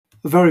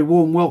A very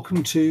warm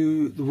welcome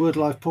to the Word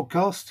Life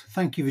podcast.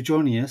 Thank you for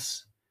joining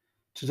us.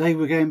 Today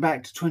we're going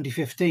back to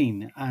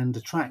 2015 and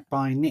a track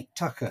by Nick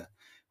Tucker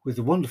with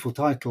the wonderful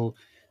title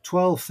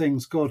 12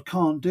 Things God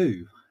Can't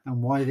Do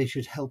and Why They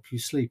Should Help You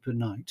Sleep at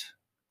Night.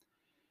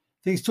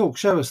 These talks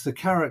show us the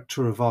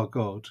character of our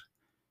God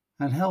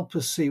and help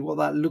us see what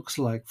that looks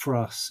like for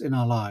us in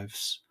our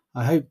lives.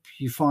 I hope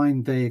you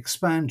find they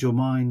expand your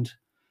mind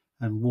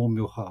and warm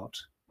your heart.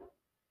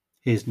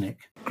 Here's Nick.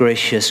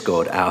 Gracious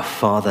God, our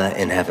Father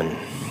in heaven,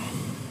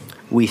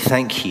 we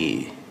thank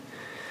you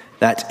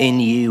that in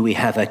you we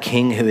have a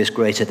King who is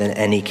greater than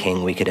any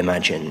king we could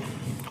imagine.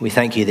 We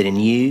thank you that in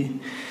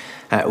you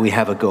we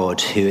have a God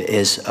who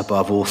is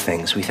above all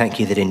things. We thank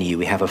you that in you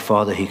we have a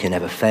Father who can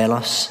never fail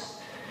us,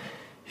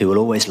 who will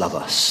always love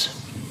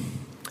us,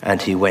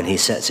 and who, when he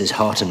sets his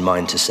heart and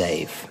mind to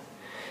save,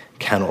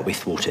 cannot be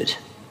thwarted.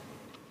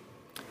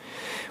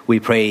 We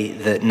pray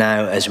that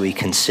now, as we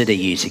consider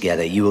you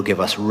together, you will give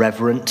us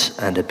reverent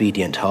and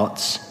obedient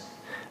hearts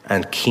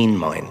and keen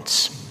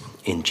minds.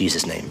 In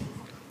Jesus' name,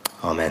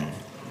 amen.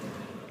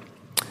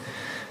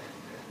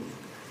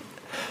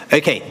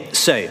 Okay,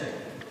 so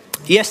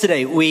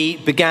yesterday we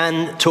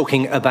began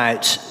talking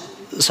about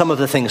some of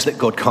the things that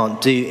God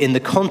can't do in the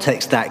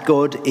context that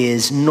God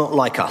is not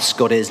like us.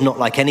 God is not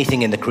like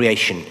anything in the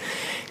creation.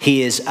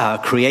 He is our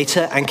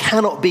creator and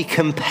cannot be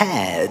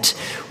compared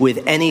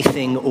with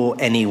anything or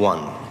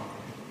anyone.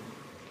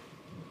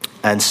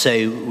 And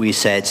so we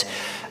said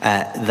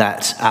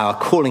that our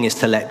calling is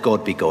to let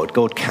God be God.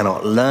 God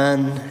cannot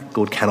learn.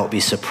 God cannot be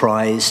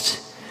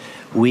surprised.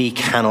 We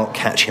cannot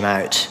catch him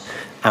out,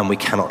 and we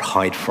cannot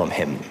hide from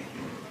him.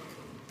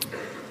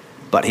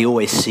 But he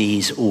always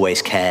sees,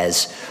 always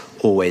cares,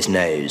 always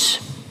knows.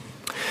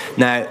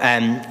 Now,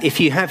 if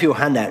you have your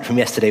handout from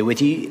yesterday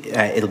with you,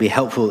 it'll be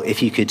helpful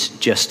if you could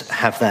just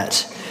have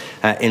that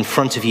in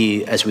front of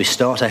you as we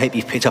start. I hope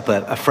you've picked up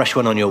a fresh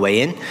one on your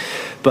way in.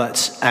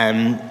 But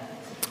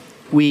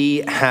we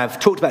have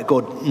talked about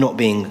God not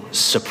being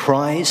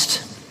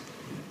surprised,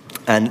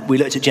 and we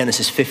looked at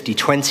Genesis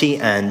 50:20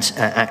 and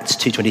Acts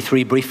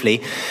 2:23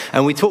 briefly,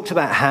 and we talked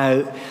about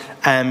how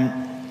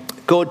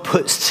God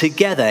puts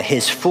together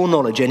his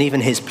foreknowledge and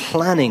even his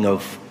planning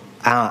of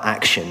our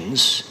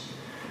actions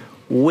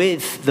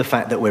with the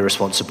fact that we're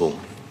responsible.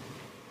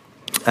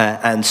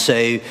 And so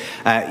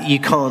you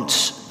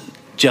can't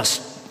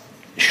just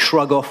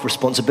shrug off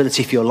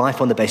responsibility for your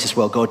life on the basis,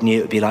 well, God knew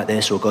it would be like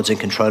this, or God's in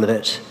control of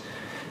it.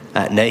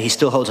 No, he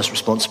still holds us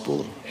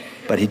responsible,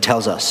 but he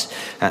tells us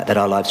that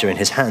our lives are in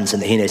his hands and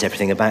that he knows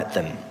everything about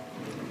them.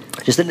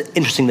 Just an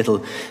interesting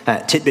little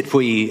tidbit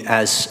for you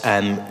as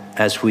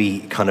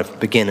we kind of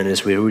begin and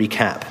as we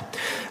recap.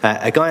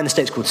 A guy in the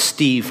States called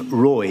Steve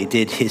Roy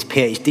did his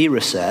PhD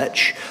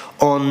research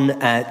on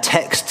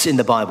texts in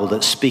the Bible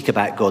that speak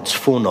about God's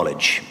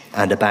foreknowledge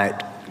and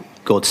about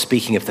God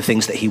speaking of the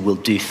things that he will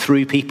do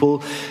through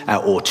people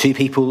or to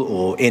people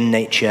or in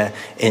nature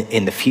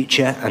in the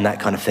future and that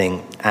kind of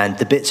thing. And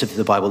the bits of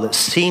the Bible that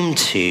seem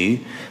to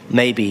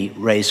maybe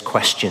raise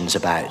questions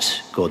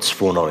about God's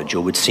foreknowledge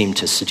or would seem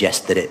to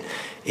suggest that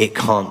it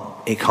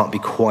can't be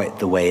quite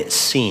the way it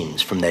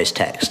seems from those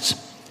texts.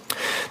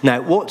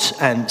 Now, what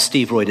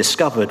Steve Roy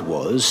discovered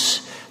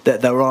was that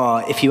there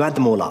are, if you add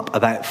them all up,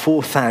 about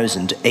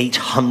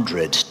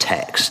 4,800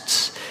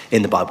 texts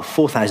in the Bible,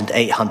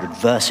 4,800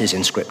 verses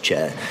in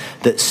Scripture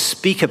that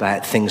speak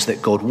about things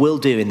that God will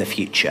do in the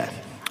future,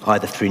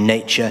 either through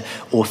nature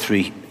or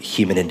through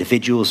human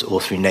individuals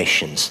or through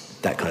nations,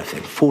 that kind of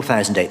thing.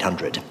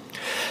 4,800.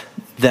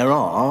 There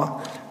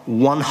are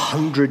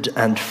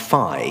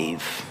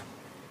 105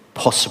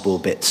 possible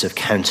bits of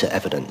counter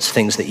evidence,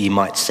 things that you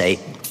might say,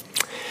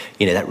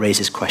 that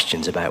raises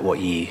questions about what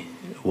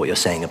you're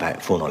saying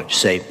about foreknowledge.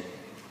 So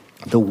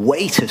the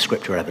weight of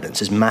scriptural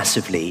evidence is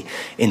massively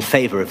in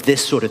favor of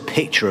this sort of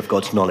picture of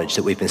God's knowledge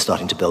that we've been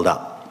starting to build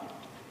up.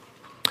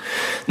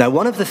 Now,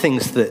 one of the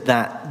things that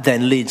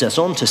then leads us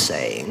on to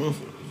saying,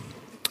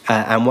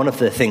 and one of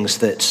the things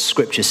that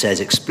Scripture says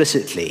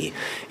explicitly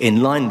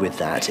in line with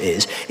that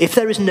is, if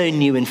there is no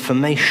new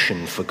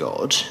information for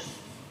God,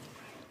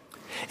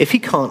 if he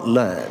can't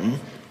learn,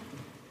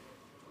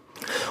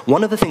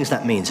 one of the things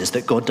that means is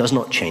that God does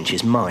not change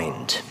his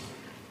mind.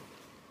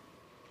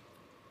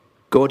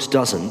 God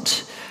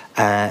doesn't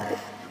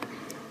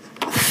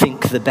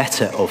think the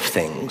better of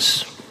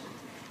things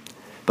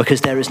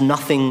because there's no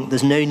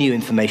new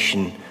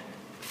information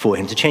for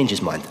him to change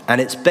his mind.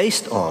 And it's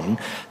based on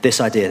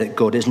this idea that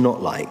God is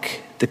not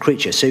like the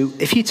creature. So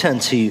if you turn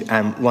to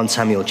 1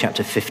 Samuel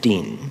chapter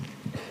 15,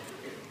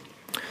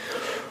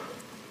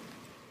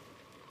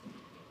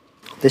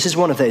 this is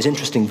one of those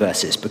interesting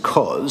verses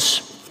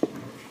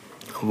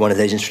one of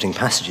those interesting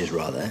passages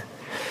rather,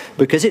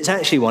 because it's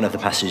actually one of the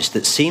passages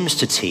that seems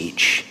to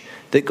teach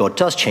that God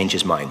does change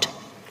his mind.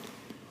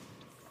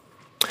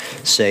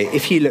 So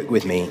if you look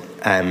with me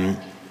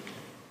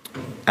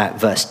at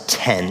verse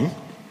 10,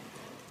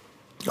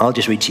 I'll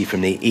just read to you from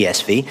the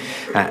ESV,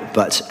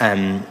 but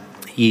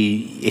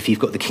if you've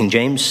got the King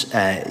James,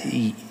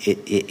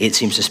 it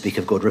seems to speak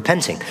of God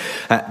repenting.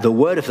 The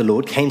word of the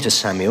Lord came to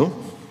Samuel,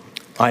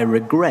 I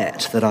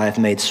regret that I have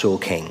made Saul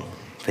king,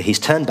 for he's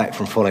turned back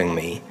from following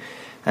me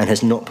and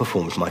has not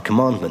performed my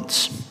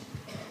commandments.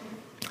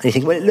 And you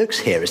think, well, it looks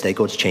here as though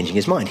God's changing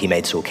his mind. He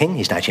made Saul king.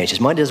 He's now changed his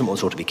mind. He doesn't want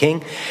Saul to be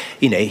king.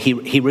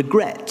 He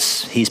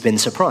regrets. He's been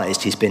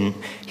surprised. He's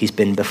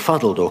been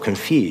befuddled or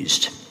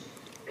confused.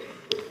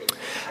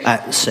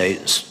 So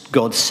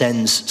God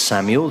sends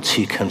Samuel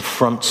to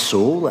confront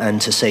Saul and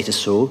to say to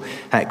Saul,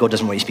 God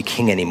doesn't want you to be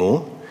king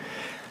anymore.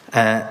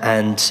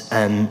 And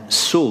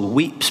Saul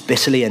weeps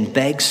bitterly and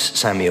begs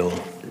Samuel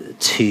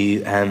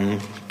to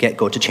get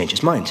God to change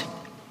his mind.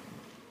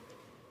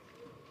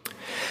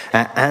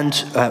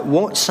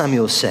 What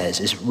Samuel says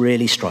is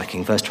really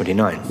striking. Verse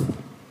 29.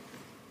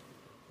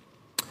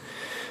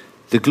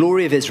 The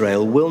glory of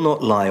Israel will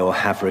not lie or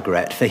have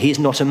regret, for he is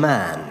not a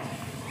man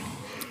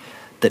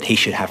that he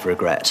should have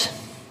regret.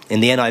 In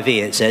the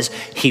NIV it says,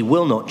 he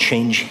will not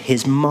change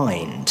his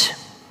mind.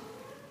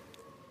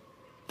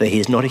 But he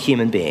is not a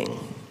human being.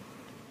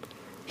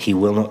 He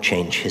will not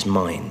change his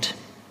mind.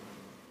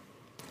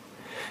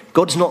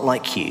 God's not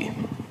like you,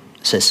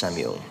 says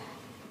Samuel.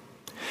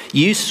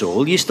 You,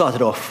 Saul, you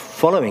started off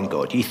following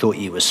God. You thought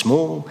you were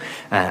small,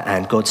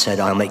 and God said,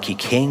 I'll make you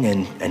king,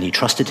 and you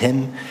trusted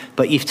him,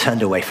 but you've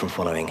turned away from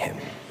following him.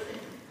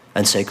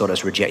 And so God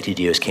has rejected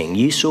you as king.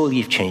 You, Saul,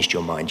 you've changed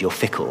your mind. You're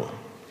fickle.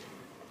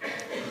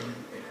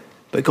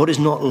 But God is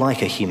not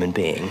like a human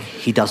being.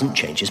 He doesn't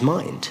change his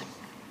mind.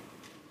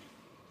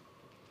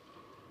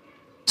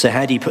 So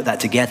how do you put that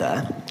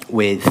together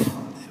with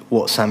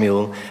what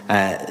Samuel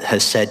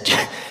has said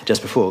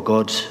just before?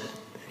 God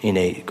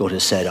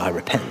has said, I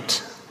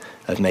repent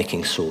of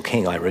making Saul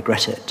king. I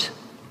regret it.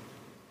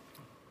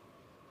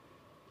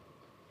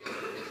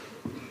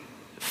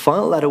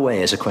 File that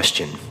away as a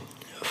question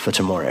for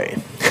tomorrow.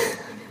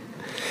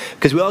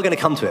 Because we are going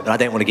to come to it, but I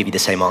don't want to give you the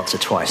same answer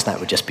twice. That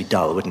would just be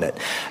dull, wouldn't it?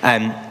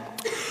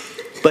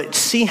 But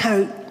see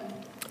how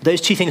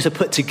those two things are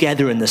put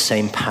together in the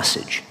same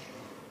passage.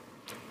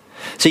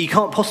 So you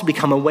can't possibly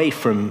come away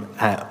from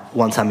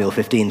 1 Samuel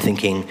 15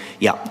 thinking,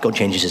 yeah, God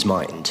changes his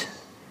mind.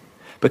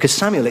 Because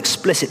Samuel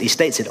explicitly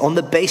states it on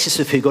the basis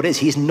of who God is.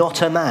 He's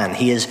not a man.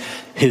 He is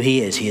who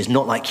he is. He is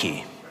not like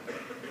you.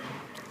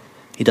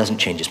 He doesn't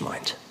change his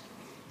mind.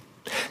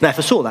 Now,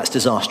 for Saul, that's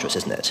disastrous,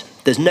 isn't it?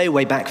 There's no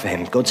way back for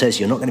him. God says,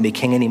 you're not going to be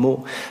king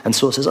anymore. And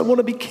Saul says, I want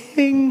to be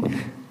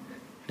king.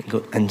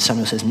 And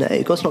Samuel says, no,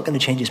 God's not going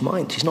to change his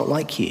mind. He's not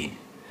like you.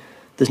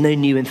 There's no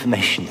new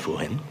information for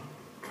him.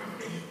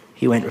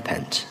 He won't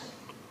repent.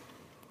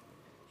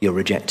 You're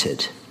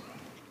rejected.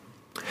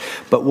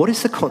 But what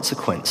is the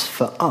consequence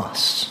for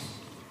us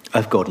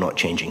of God not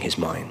changing his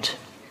mind?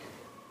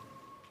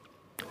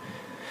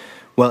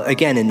 Well,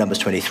 again, in Numbers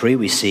 23,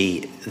 we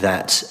see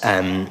that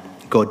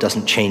God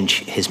doesn't change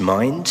his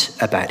mind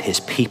about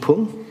his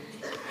people.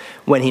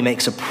 When he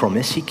makes a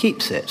promise, he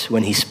keeps it.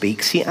 When he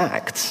speaks, he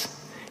acts.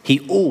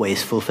 He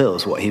always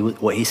fulfills what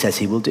he says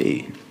he will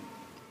do.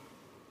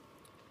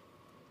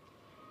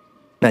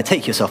 Now,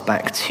 take yourself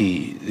back to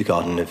the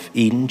Garden of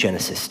Eden,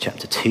 Genesis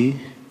chapter 2,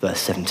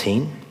 verse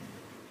 17.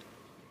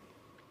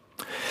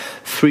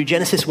 Through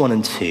Genesis 1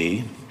 and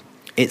 2,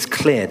 it's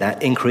clear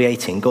that in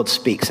creating, God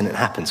speaks and it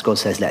happens. God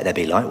says, let there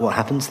be light. What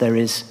happens? There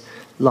is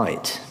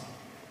light.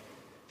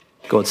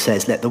 God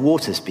says, let the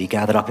waters be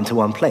gathered up into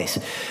one place.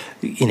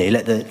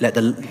 Let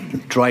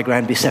the dry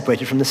ground be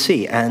separated from the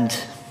sea. And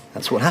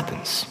that's what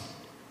happens.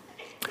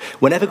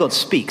 Whenever God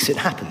speaks, it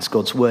happens.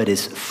 God's word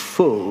is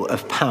full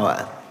of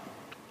power.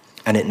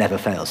 And it never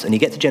fails. And you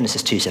get to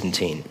Genesis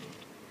 2:17.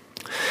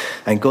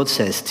 And God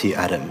says to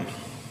Adam,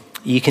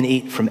 you can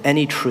eat from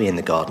any tree in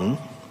the garden,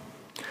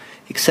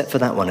 except for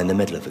that one in the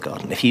middle of the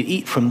garden. If you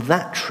eat from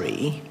that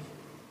tree,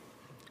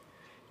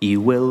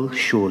 you will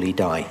surely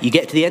die. You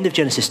get to the end of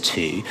Genesis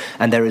 2,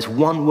 and there is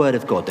one word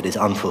of God that is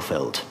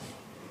unfulfilled.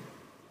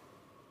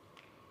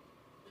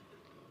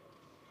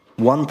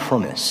 One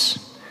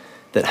promise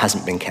that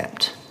hasn't been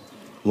kept.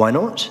 Why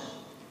not?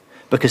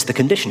 Because the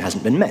condition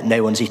hasn't been met.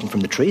 No one's eaten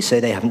from the tree, so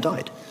they haven't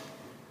died.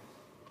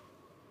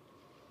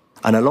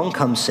 And along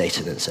comes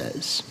Satan and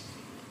says,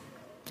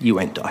 you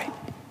won't die.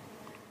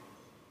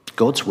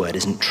 God's word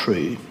isn't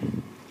true.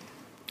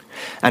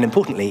 And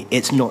importantly,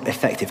 it's not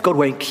effective. God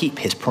won't keep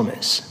his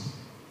promise.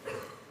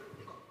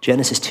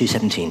 Genesis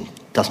 2:17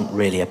 doesn't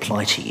really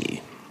apply to you.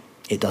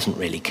 It doesn't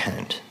really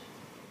count.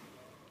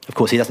 Of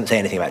course, he doesn't say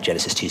anything about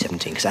Genesis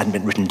 2:17 because it hadn't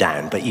been written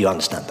down, but you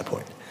understand the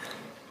point.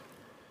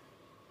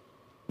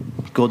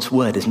 God's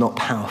word is not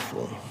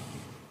powerful.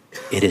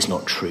 It is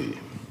not true.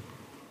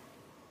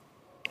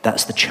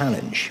 That's the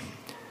challenge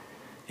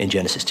in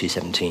Genesis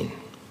 2:17.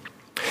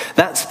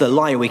 That's the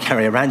lie we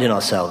carry around in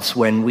ourselves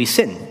when we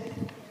sin.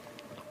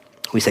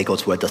 We say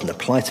God's word doesn't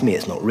apply to me.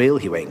 It's not real.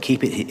 He won't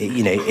keep it.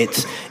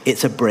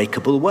 It's a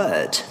breakable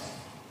word.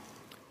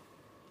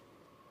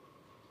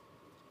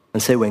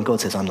 And so when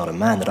God says, I'm not a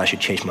man that I should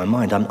change my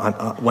mind,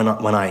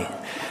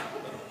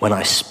 when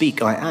I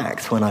speak, I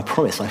act. When I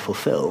promise, I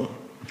fulfill.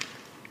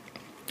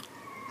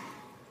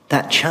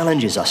 That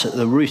challenges us at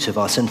the root of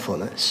our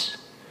sinfulness,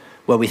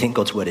 where we think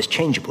God's word is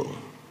changeable.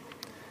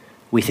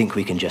 We think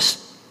we can just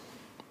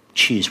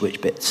choose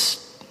which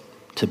bits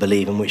to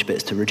believe and which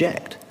bits to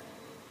reject.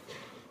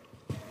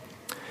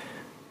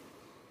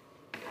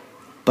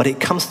 But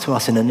it comes to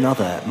us in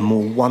another,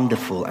 more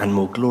wonderful and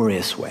more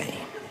glorious way.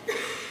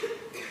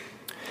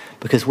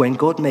 Because when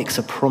God makes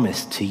a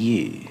promise to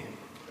you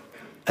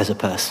as a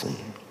person,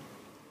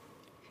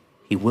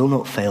 he will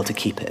not fail to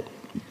keep it.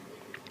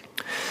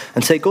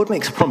 And so God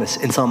makes a promise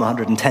in Psalm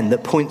 110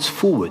 that points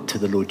forward to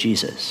the Lord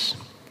Jesus.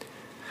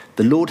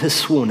 The Lord has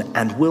sworn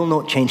and will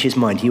not change his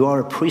mind. You are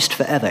a priest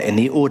forever in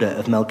the order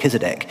of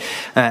Melchizedek.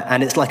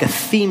 And it's like a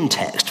theme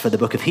text for the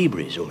book of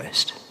Hebrews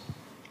almost.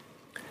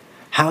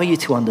 How are you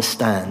to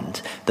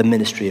understand the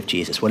ministry of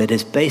Jesus? Well, it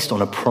is based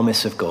on a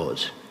promise of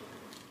God.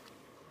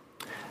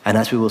 And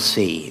as we will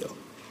see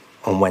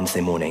on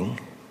Wednesday morning,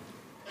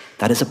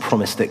 that is a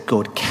promise that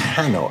God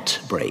cannot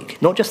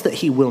break. Not just that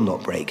he will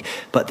not break,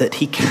 but that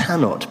he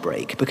cannot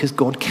break, because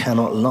God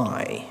cannot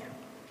lie.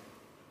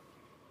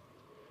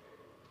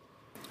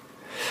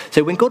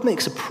 So when God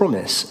makes a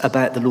promise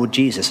about the Lord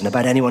Jesus and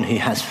about anyone who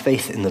has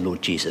faith in the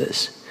Lord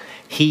Jesus,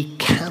 he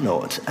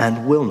cannot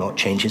and will not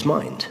change his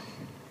mind.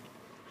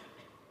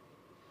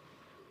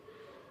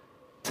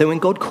 So when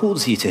God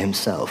calls you to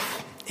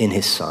himself in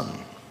his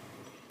Son,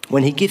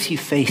 when he gives you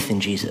faith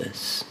in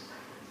Jesus,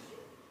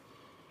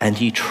 and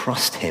you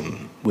trust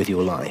him with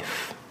your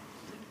life,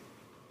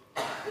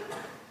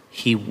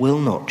 he will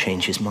not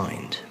change his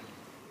mind.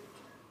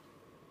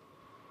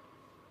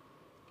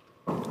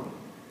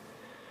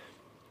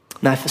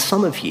 Now, for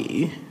some of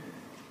you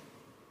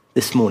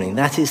this morning,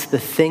 that is the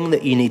thing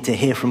that you need to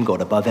hear from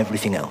God above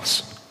everything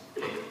else.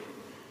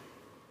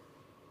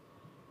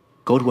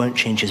 God won't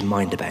change his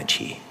mind about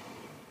you.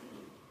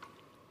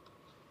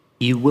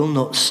 You will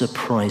not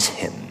surprise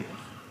him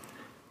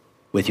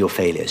with your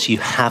failures. You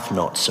have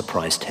not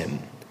surprised him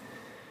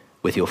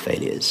with your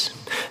failures.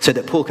 So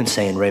that Paul can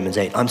say in Romans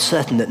 8, I'm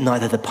certain that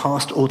neither the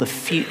past or the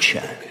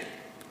future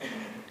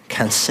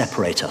can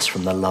separate us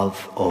from the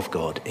love of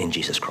God in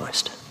Jesus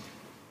Christ.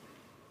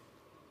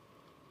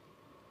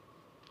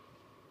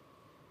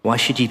 Why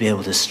should you be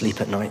able to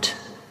sleep at night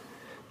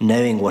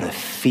knowing what a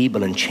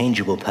feeble and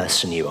changeable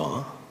person you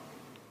are?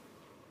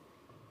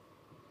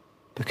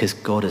 Because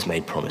God has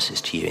made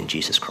promises to you in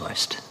Jesus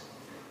Christ,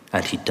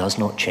 and he does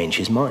not change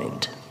his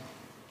mind.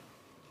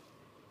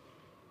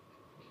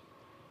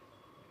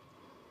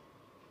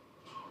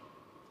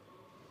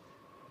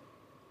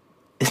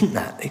 Isn't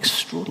that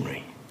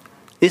extraordinary?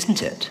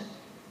 Isn't it?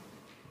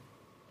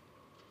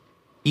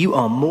 You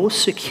are more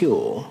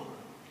secure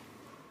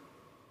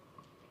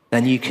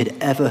than you could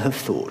ever have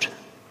thought.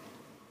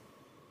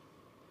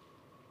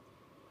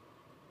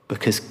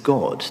 Because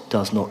God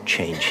does not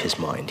change his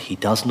mind. He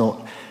does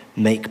not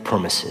make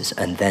promises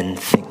and then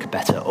think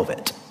better of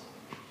it.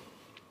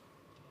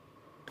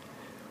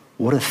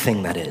 What a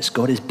thing that is.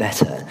 God is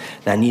better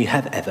than you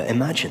have ever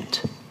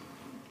imagined.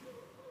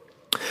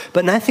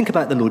 But now think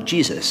about the Lord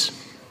Jesus.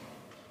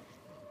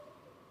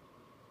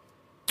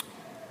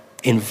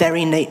 In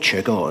very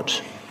nature, God.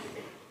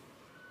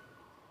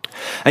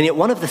 And yet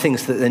one of the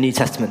things that the New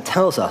Testament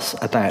tells us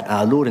about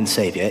our Lord and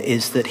Saviour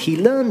is that he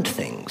learned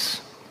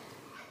things.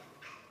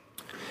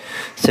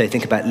 So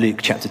think about Luke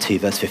chapter 2,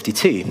 verse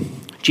 52.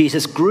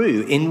 Jesus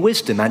grew in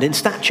wisdom and in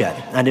stature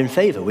and in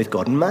favour with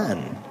God and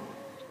man.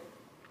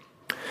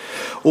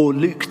 Or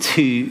Luke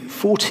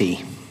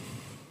 2:40.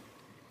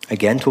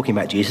 Again, talking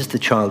about Jesus, the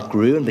child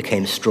grew and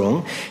became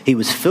strong. He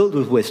was filled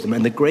with wisdom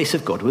and the grace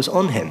of God was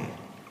on him.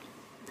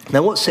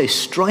 Now, what's so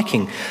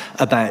striking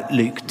about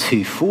Luke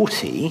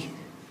 2:40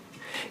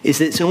 is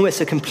that it's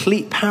almost a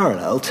complete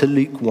parallel to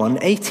Luke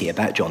 1:80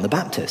 about John the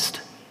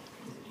Baptist.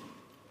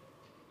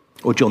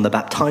 Or John the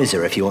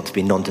Baptizer, if you want to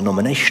be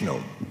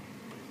non-denominational.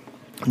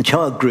 The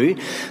child grew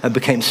and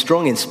became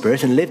strong in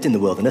spirit and lived in the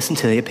wilderness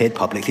until he appeared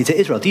publicly to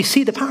Israel. Do you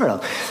see the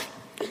parallel?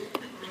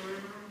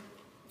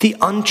 The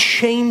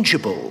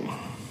unchangeable,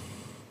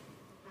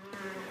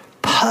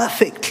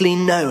 perfectly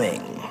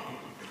knowing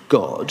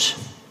God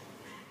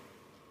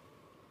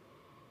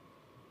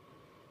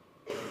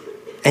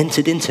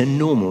entered into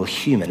normal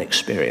human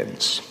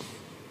experience.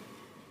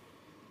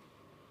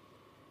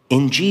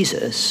 In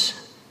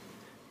Jesus,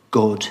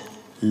 God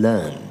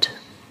learned.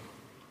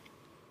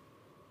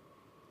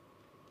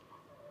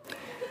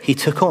 He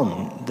took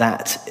on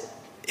that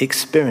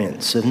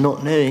experience of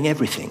not knowing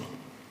everything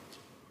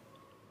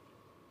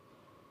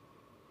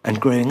and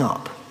growing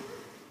up.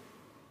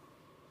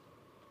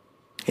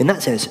 In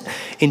that sense,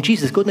 in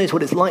Jesus, God knows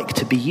what it's like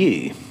to be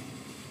you,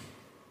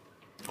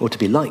 or to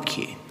be like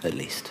you, at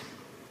least.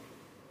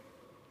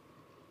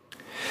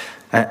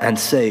 And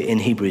so in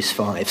Hebrews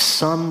 5,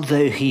 son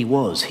though he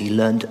was, he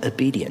learned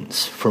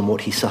obedience from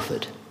what he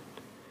suffered.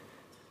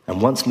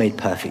 And once made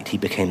perfect, he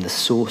became the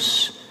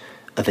source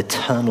of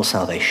eternal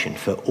salvation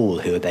for all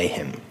who obey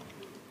him.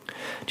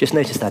 Just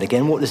notice that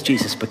again. What does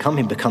Jesus become?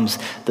 He becomes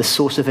the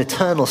source of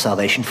eternal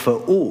salvation for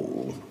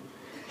all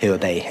who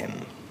obey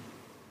him.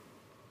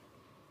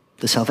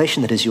 The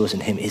salvation that is yours in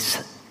him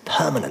is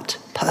permanent,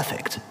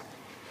 perfect.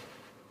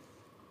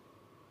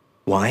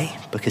 Why?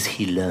 Because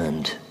he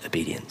learned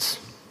obedience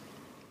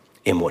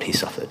in what he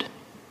suffered.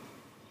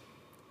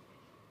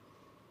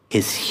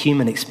 his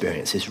human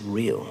experience is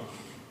real.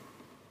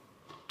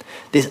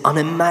 This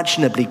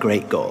unimaginably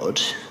great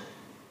God,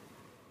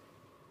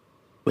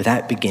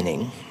 without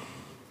beginning,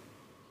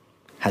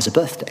 has a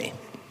birthday.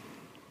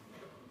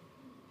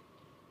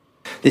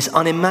 This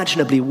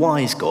unimaginably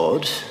wise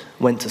God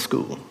went to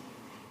school.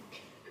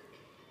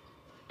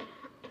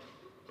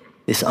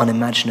 This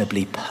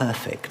unimaginably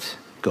perfect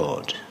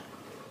God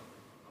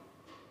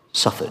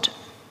suffered.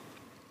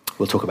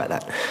 We'll talk about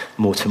that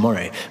more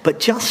tomorrow. But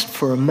just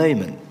for a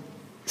moment,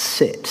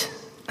 sit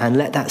and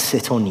let that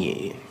sit on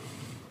you.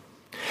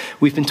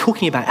 We've been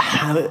talking about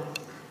how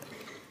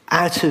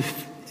out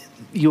of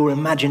your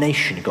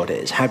imagination God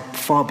is, how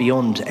far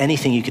beyond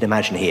anything you could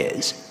imagine he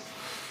is.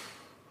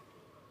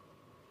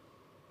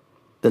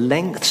 The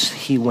lengths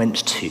he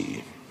went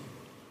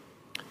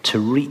to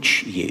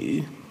reach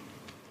you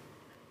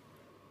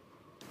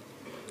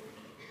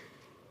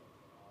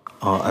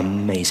are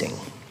amazing.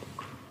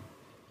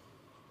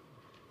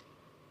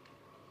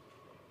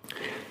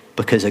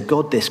 Because a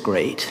God this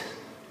great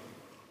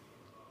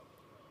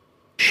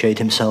showed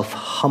himself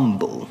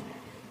humble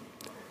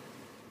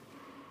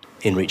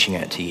in reaching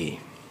out to you.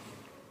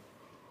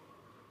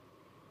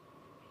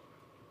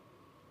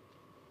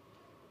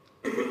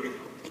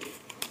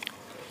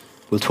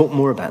 We'll talk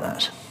more about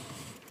that.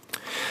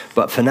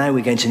 But for now,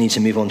 we're going to need to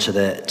move on to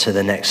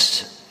the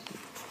next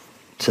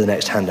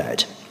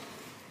handout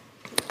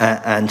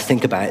and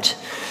think about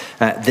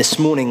this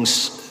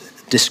morning's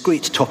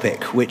discrete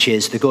topic, which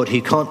is the God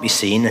who can't be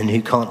seen and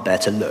who can't bear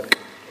to look.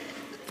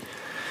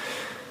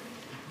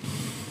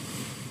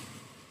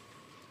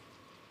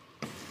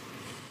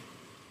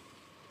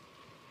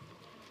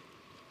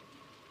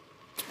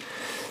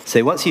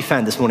 So once you've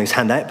found this morning's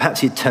handout,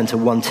 perhaps you'd turn to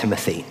 1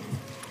 Timothy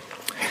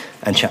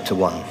and chapter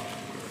 1.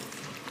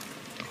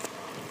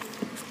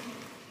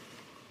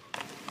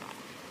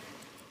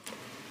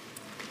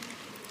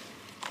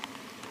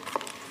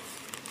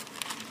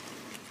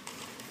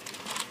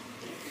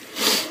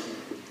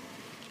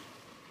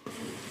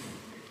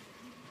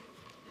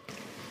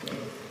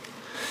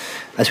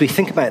 As we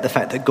think about the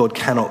fact that God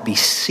cannot be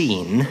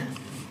seen,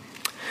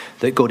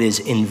 that God is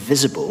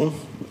invisible,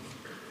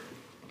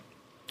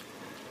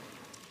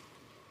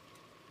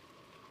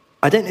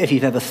 I don't know if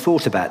you've ever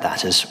thought about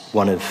that as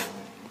one of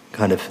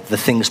kind of the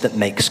things that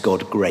makes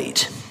God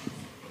great.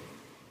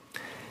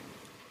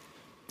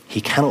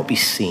 He cannot be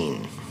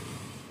seen.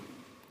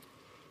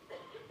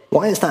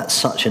 Why is that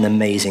such an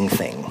amazing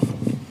thing?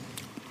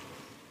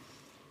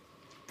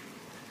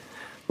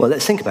 Well,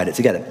 let's think about it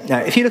together. Now,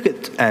 if you look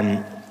at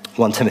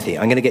 1 Timothy,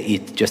 I'm going to get you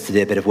just to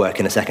do a bit of work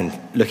in a second,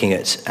 looking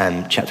at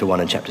chapter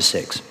 1 and chapter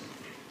 6.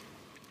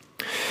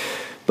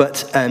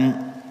 But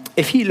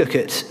if you look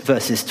at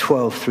verses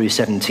 12 through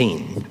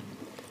 17,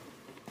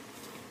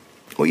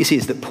 what you see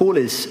is that Paul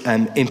is,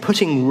 in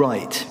putting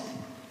right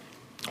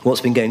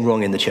what's been going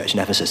wrong in the church in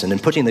Ephesus and in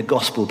putting the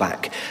gospel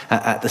back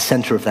at the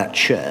center of that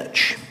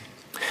church,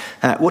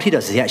 what he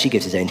does is he actually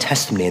gives his own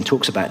testimony and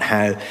talks about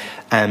how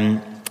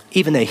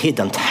even though he had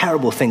done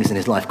terrible things in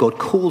his life, God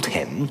called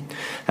him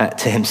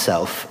to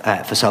himself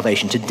for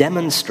salvation to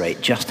demonstrate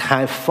just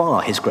how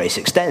far his grace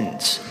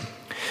extends.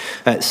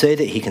 So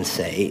that he can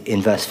say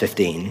in verse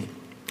 15,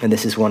 and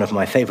this is one of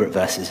my favorite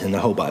verses in the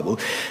whole Bible,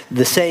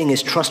 the saying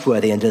is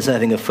trustworthy and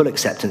deserving of full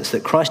acceptance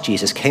that Christ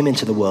Jesus came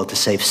into the world to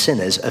save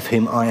sinners, of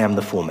whom I am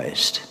the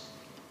foremost.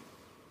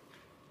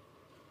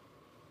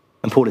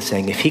 And Paul is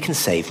saying, if he can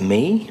save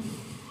me,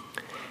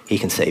 he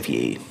can save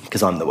you,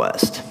 because I'm the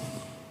worst.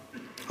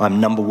 I'm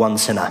number one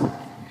sinner.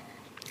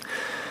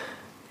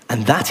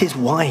 And that is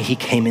why he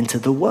came into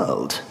the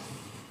world.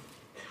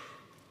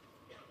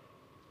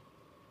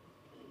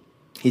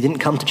 He didn't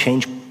come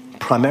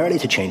primarily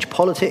to change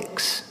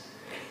politics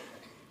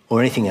or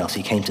anything else.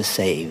 He came to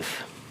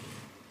save.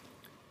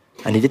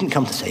 And he didn't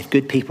come to save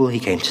good people, he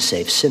came to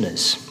save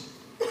sinners.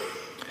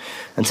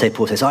 And so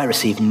Paul says, I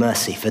received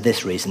mercy for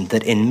this reason,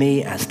 that in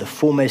me, as the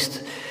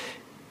foremost,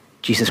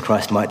 Jesus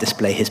Christ might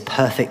display his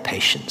perfect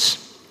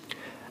patience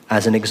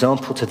as an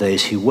example to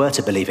those who were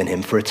to believe in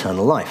him for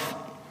eternal life.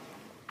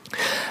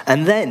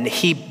 And then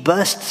he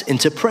bursts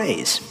into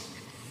praise.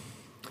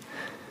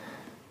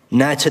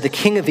 Now to the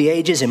King of the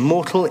ages,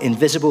 immortal,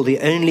 invisible, the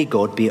only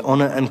God, be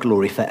honor and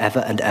glory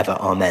forever and ever.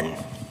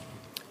 Amen.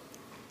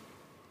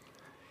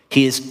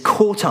 He is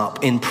caught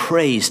up in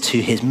praise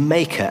to his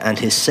maker and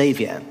his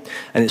savior.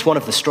 And it's one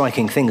of the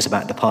striking things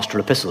about the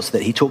pastoral epistles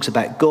that he talks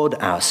about God,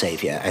 our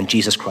savior, and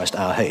Jesus Christ,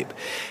 our hope.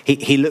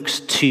 He looks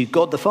to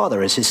God the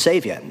Father as his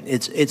savior.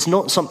 It's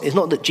not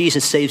that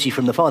Jesus saves you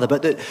from the Father,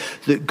 but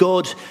that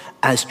God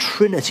as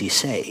Trinity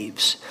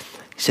saves.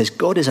 He says,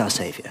 God is our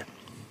savior.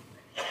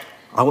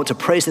 I want to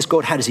praise this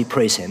God. How does he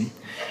praise him?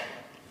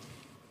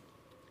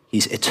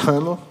 He's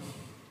eternal.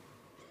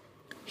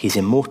 He's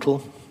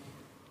immortal.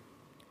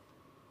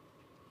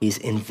 He's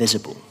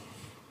invisible.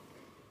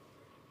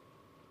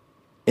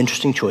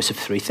 Interesting choice of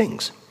three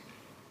things.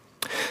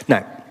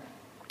 Now,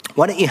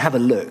 why don't you have a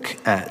look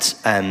at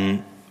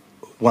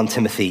 1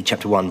 Timothy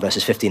chapter 1,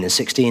 verses 15 and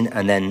 16,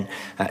 and then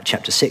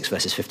chapter 6,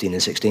 verses 15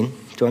 and 16.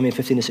 Do I mean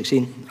 15 and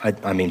 16?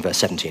 I mean verse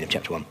 17 of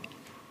chapter 1.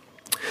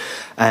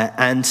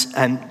 and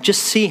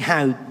just see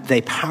how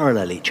they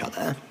parallel each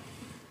other.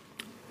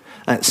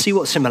 See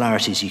what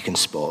similarities you can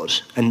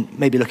spot, and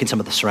maybe look in some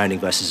of the surrounding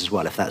verses as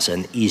well, if that's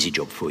an easy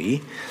job for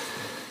you.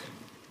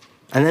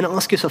 And then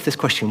ask yourself this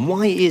question: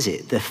 why is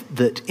it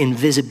that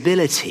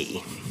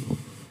invisibility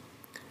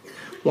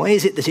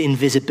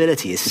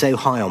is so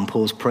high on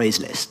Paul's praise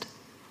list?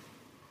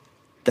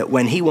 That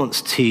when he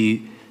wants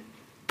to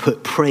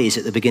put praise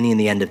at the beginning and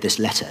the end of this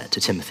letter to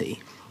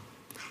Timothy,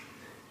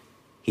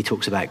 he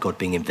talks about God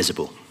being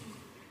invisible.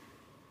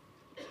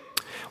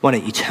 Why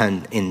don't you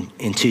turn in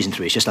 2s and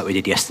 3s, just like we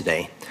did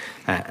yesterday,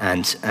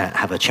 and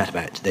have a chat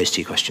about those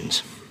two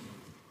questions.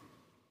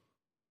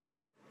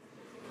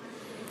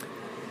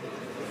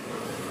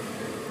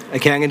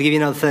 Okay, I'm going to give you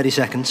another 30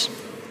 seconds.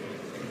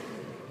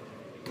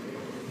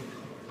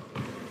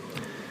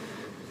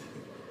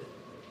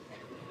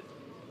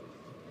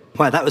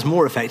 Wow, that was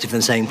more effective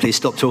than saying, please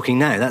stop talking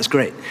now. That's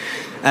great.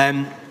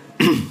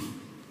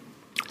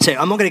 So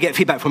I'm not going to get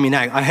feedback from you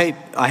now. I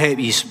hope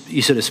you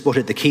sort of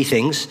spotted the key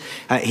things.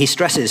 He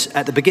stresses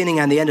at the beginning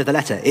and the end of the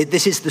letter,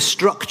 this is the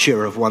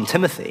structure of 1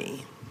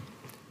 Timothy.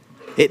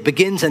 It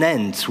begins and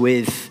ends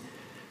with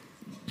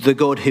the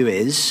God who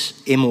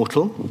is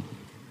immortal,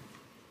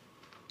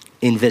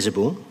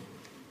 invisible,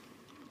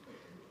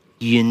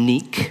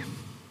 unique.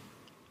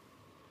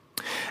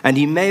 And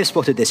you may have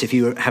spotted this if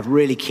you have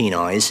really keen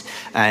eyes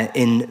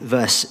in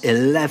verse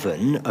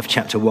 11 of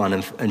chapter 1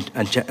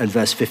 and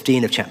verse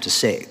 15 of chapter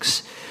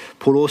 6.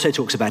 Paul also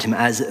talks about him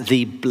as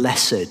the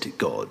blessed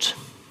God,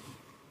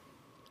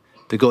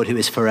 the God who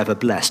is forever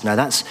blessed. Now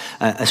that's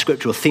a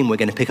scriptural theme we're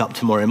going to pick up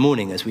tomorrow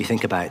morning as we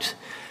think about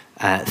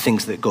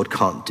things that God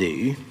can't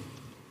do.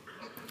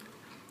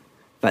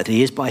 But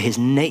he is by his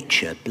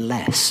nature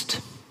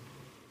blessed.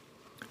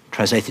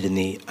 Translated in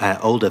the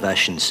older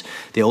versions,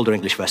 the older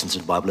English versions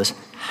of the Bible as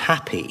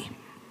happy.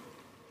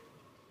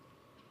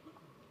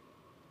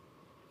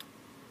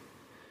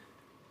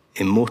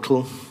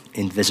 Immortal,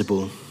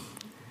 invisible,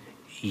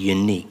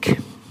 unique.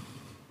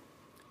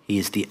 He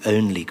is the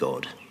only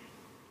God.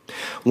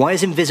 Why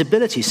is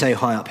invisibility so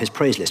high up his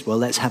praise list? Well,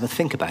 let's have a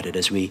think about it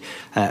as we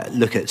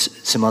look at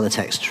some other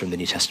texts from the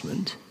New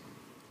Testament.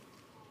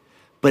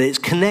 But it's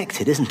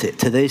connected, isn't it,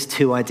 to those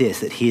two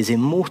ideas that he is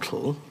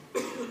immortal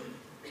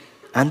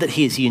and that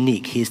he is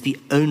unique. He is the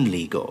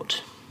only God.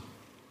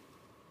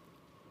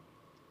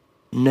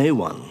 No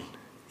one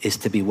is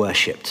to be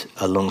worshipped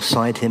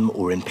alongside him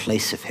or in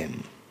place of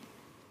him.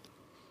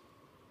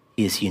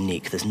 He is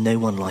unique. There's no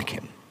one like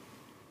him.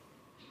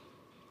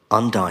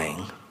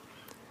 Undying,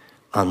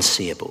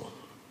 unseeable.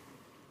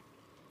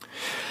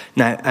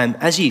 Now,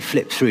 as you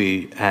flip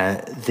through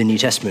the New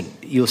Testament,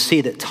 you'll see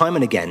that time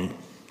and again,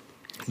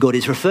 God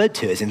is referred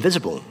to as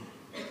invisible.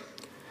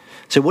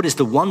 So what is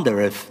the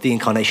wonder of the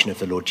incarnation of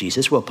the Lord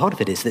Jesus? Well, part of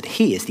it is that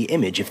he is the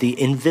image of the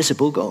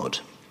invisible God.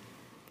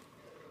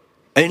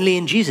 Only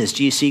in Jesus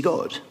do you see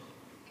God.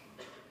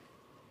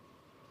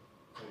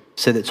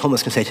 So that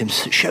Thomas can say to him,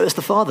 show us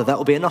the Father, that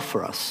will be enough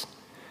for us.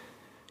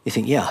 You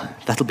think, yeah,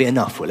 that'll be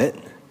enough, will it?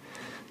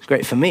 It's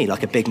great for me,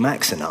 like a Big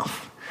Mac's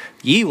enough.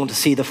 You want to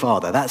see the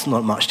Father, that's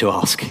not much to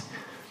ask.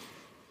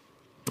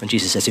 And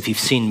Jesus says, if you've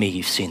seen me,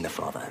 you've seen the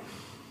Father.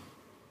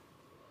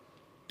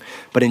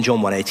 But in John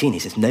 1:18, he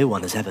says, no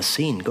one has ever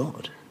seen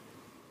God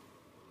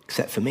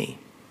except for me.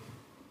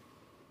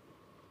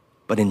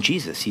 But in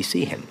Jesus, you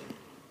see him.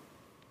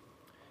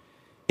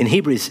 In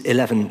Hebrews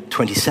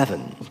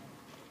 11:27,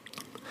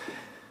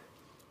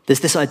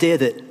 there's this idea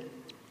that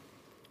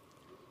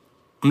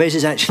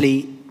Moses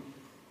actually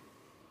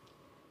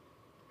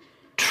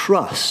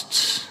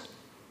trusts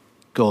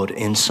God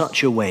in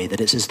such a way that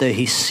it's as though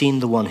he's seen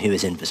the one who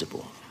is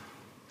invisible.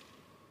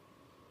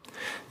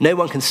 No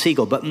one can see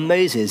God, but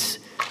Moses,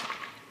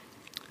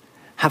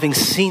 having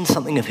seen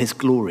something of his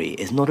glory,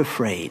 is not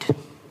afraid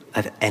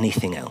of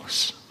anything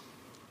else.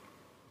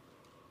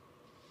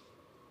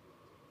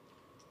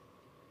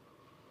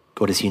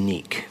 God is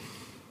unique,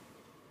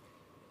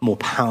 more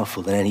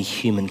powerful than any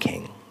human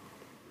king.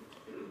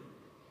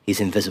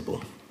 He's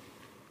invisible.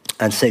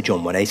 And so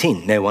John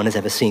 1:18, no one has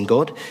ever seen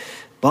God,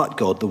 but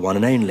God, the one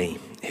and only,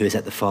 who is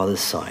at the Father's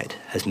side,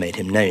 has made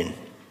him known.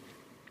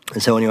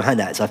 And so on your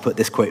handouts, I've put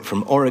this quote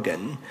from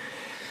Origen,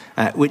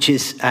 which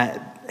is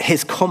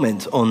his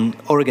comment on,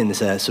 Origen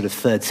is a sort of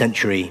 3rd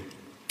century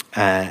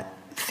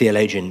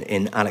theologian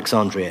in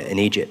Alexandria in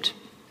Egypt.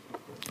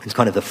 He's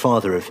kind of the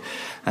father of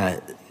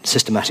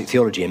systematic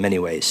theology in many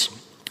ways.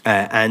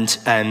 And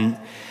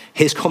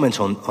his comment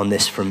on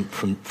this from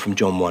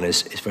John 1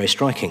 is very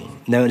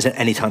striking. No one has at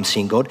any time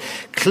seen God,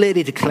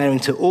 clearly declaring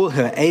to all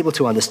who are able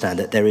to understand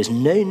that there is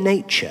no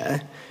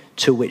nature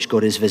to which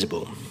God is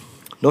visible.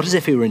 Not as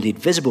if he were indeed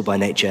visible by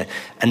nature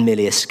and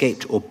merely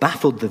escaped or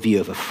baffled the view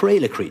of a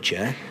frailer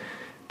creature,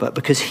 but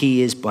because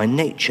he is by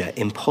nature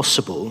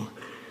impossible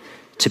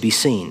to be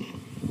seen.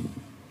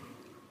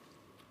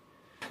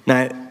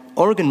 Now,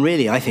 Origen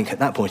really, I think, at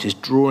that point is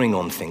drawing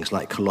on things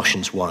like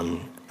Colossians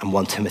 1 and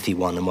 1 Timothy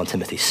 1 and 1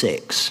 Timothy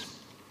 6,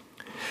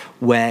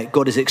 where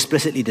God is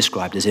explicitly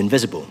described as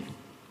invisible.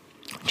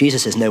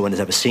 Jesus says no one has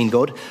ever seen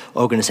God.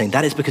 Ogren is saying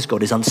that is because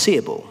God is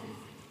unseeable.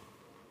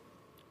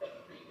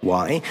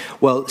 Why?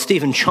 Well,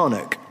 Stephen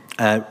Charnock,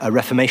 a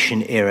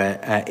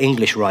Reformation-era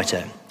English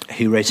writer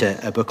who wrote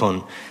a book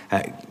on,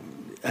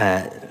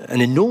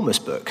 an enormous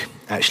book,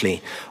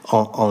 actually,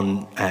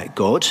 on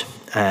God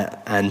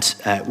and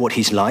what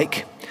he's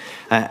like.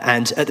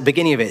 And at the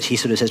beginning of it, he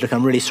sort of says, look,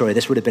 I'm really sorry,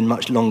 this would have been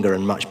much longer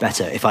and much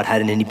better if I'd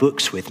had any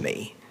books with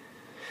me.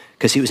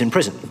 Because he was in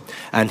prison,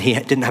 and he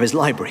didn't have his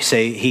library, so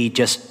he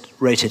just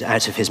wrote it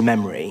out of his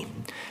memory.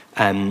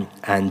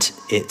 And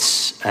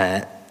it's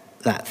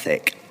that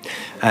thick.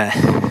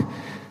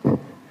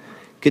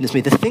 Goodness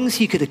me, the things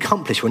he could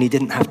accomplish when he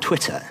didn't have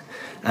Twitter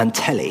and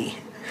telly,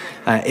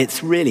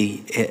 it's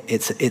really,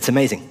 it's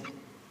amazing.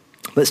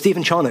 But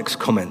Stephen Charnock's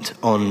comment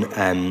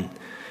on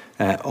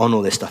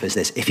all this stuff is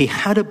this: if he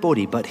had a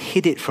body but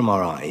hid it from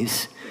our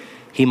eyes,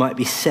 he might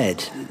be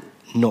said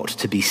not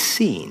to be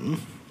seen,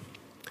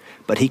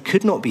 but he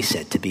could not be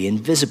said to be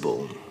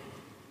invisible.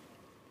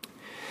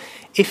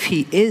 If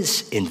he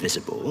is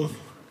invisible,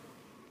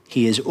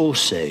 he is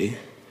also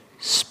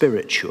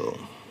spiritual.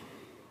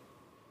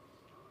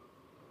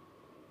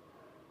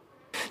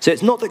 So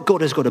it's not that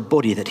God has got a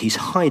body that he's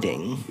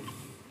hiding,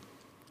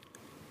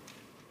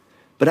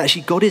 but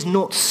actually God is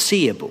not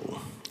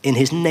seeable in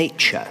his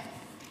nature.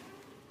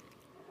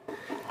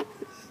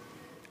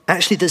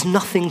 Actually, there's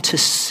nothing to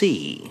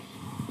see,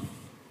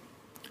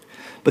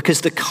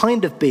 because the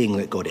kind of being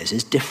that God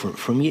is different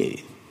from you.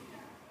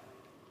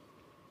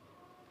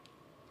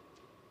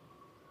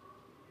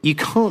 You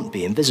can't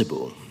be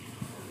invisible.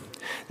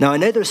 Now, I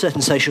know there are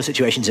certain social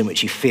situations in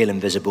which you feel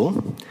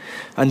invisible,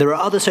 and there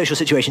are other social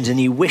situations in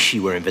you wish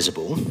you were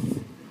invisible,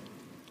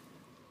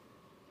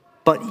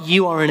 but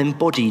you are an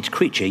embodied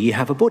creature. You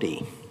have a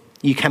body.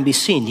 You can be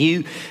seen.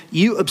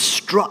 You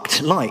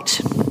obstruct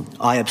light.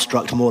 I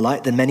obstruct more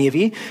light than many of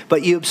you,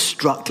 but you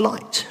obstruct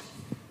light.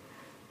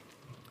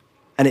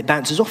 And it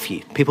bounces off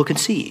you. People can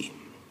see you.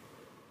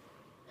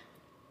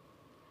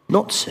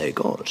 Not so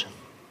God.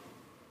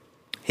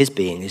 His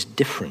being is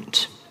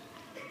different.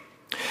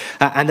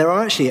 And there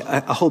are actually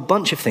a whole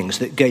bunch of things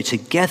that go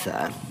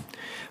together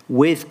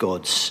with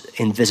God's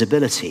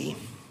invisibility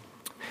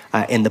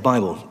in the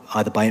Bible,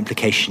 either by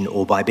implication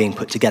or by being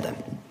put together.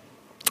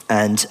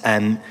 And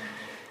I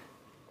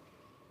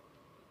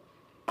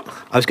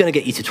was going to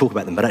get you to talk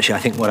about them, but actually I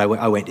think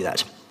I won't do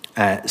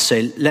that.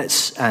 So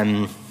let's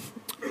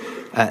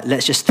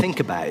just think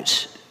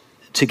about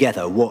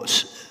together what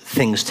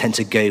things tend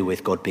to go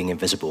with God being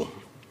invisible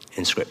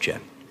in Scripture.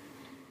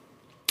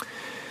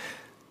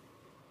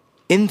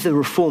 In the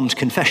Reformed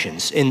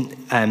confessions,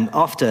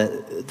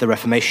 after the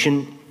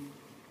Reformation,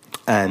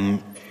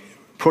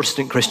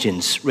 Protestant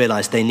Christians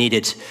realized they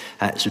needed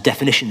sort of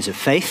definitions of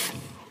faith,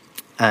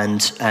 and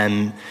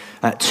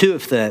two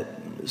of the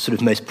sort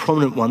of most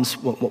prominent ones,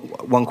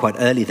 one quite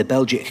early, the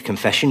Belgic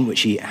Confession,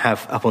 which you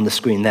have up on the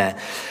screen there,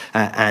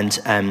 and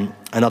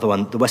another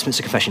one, the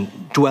Westminster Confession,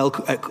 dwell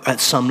at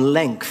some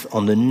length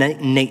on the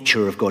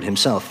nature of God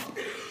himself.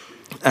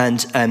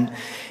 And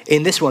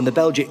in this one, the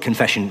Belgic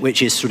Confession,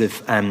 which is sort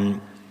of, the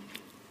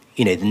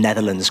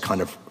Netherlands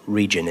kind of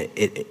region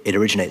it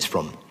originates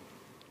from.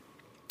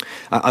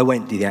 I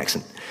won't do the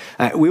accent.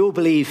 We all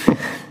believe,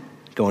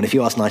 go on, if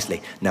you ask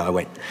nicely. No, I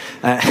won't.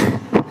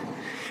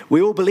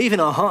 We all believe in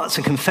our hearts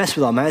and confess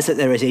with our mouths that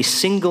there is a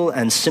single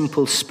and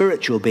simple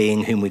spiritual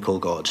being whom we call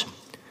God.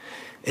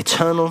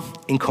 Eternal,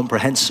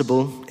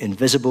 incomprehensible,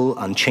 invisible,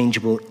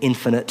 unchangeable,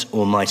 infinite,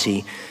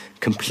 almighty,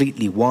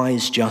 completely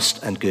wise,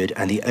 just, and good,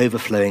 and the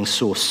overflowing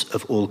source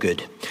of all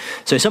good.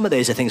 So some of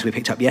those are things we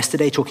picked up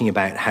yesterday, talking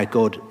about how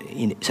God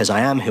says, I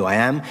am who I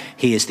am.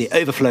 He is the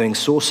overflowing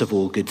source of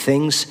all good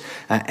things.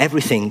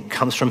 Everything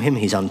comes from him.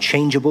 He's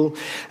unchangeable.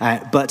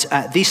 But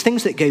these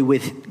things that go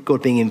with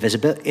God being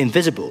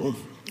invisible,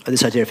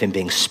 this idea of him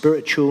being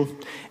spiritual,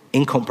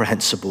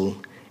 incomprehensible,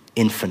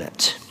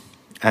 infinite,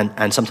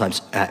 and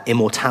sometimes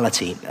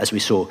immortality, as we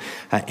saw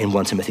in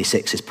 1 Timothy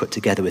 6, is put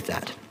together with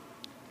that.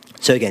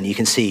 So again, you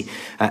can see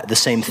the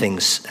same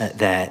things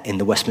there in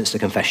the Westminster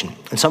Confession.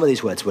 And some of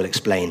these words we'll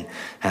explain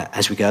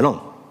as we go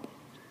along.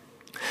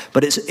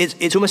 But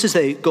it's almost as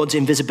though God's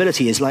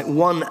invisibility is like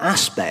one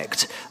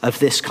aspect of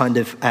this kind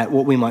of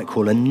what we might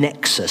call a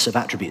nexus of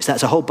attributes.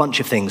 That's a whole bunch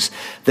of things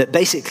that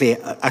basically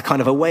are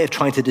kind of a way of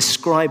trying to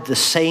describe the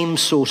same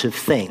sort of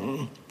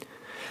thing,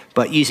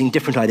 but using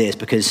different ideas,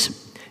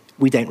 because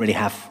we don't really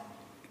have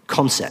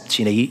concepts.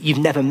 You've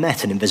never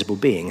met an invisible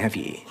being, have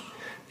you?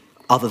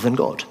 Other than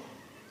God.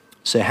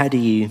 So how do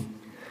you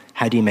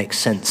make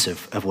sense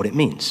of what it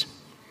means?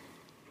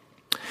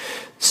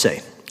 So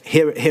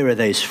here are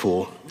those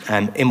four.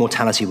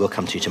 Immortality we'll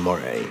come to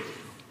tomorrow.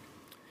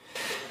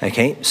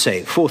 Okay,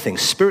 so 4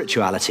 things: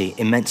 spirituality,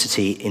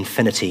 immensity,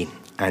 infinity,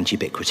 and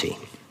ubiquity.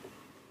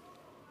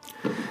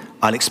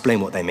 I'll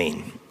explain what they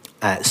mean.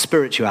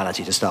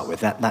 Spirituality to start with,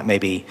 that may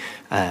be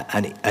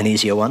an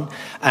easier one.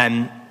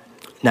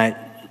 Now,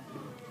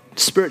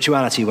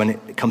 spirituality, when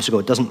it comes to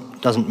God,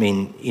 doesn't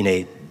mean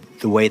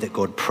the way that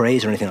God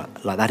prays or anything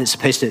like that. It's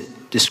supposed to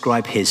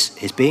describe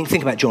his being.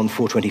 Think about John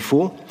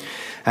 4:24.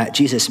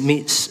 Jesus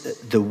meets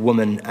the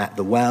woman at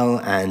the well,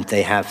 and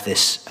they have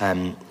this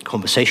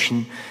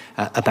conversation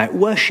about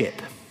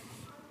worship.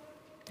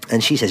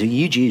 And she says, well,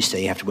 you Jews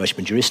say you have to worship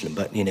in Jerusalem,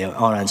 but,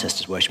 our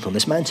ancestors worship on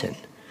this mountain.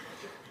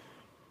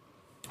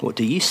 What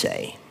do you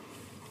say?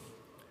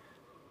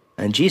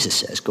 And Jesus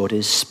says, God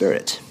is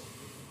spirit,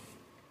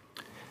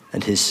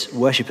 and his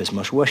worshippers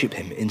must worship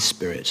him in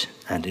spirit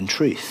and in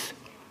truth.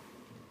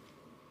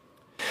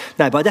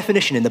 Now, by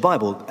definition in the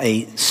Bible,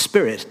 a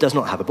spirit does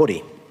not have a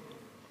body.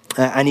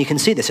 And you can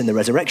see this in the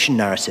resurrection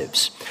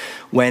narratives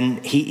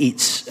when he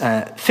eats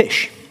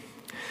fish.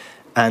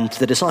 And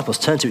the disciples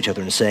turn to each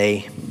other and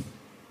say,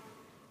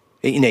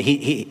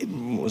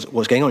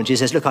 what's going on? And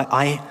Jesus says, look,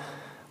 I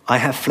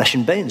have flesh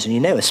and bones.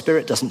 And a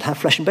spirit doesn't have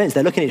flesh and bones.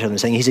 They're looking at each other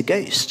and saying, he's a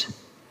ghost.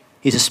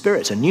 He's a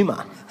spirit, a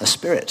pneuma, a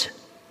spirit.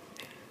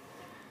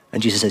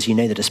 And Jesus says,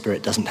 that a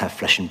spirit doesn't have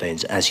flesh and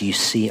bones, as you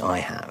see I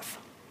have.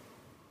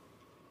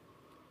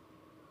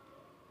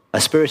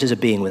 A spirit is a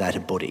being without a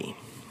body.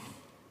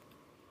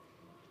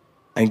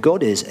 And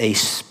God is a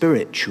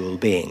spiritual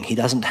being. He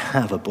doesn't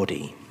have a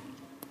body.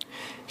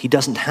 He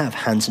doesn't have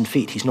hands and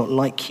feet. He's not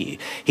like you.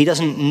 He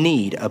doesn't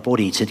need a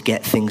body to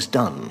get things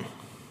done.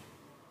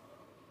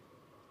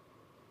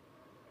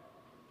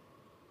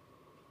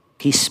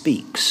 He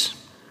speaks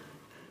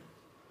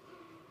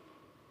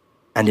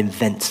and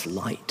invents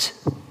light.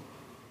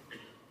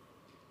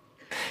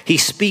 He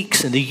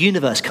speaks and the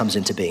universe comes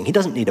into being. He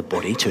doesn't need a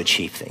body to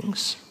achieve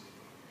things.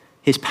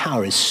 His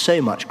power is so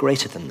much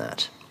greater than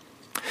that.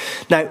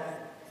 Now,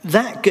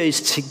 that goes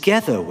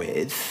together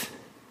with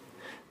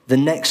the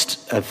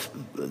next of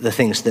the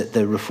things that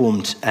the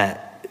Reformed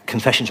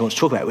confessions want to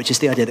talk about, which is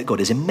the idea that God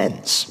is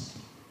immense.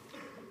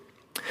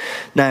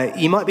 Now,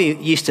 you might be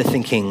used to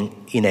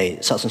thinking,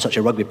 such and such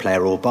a rugby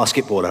player or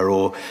basketballer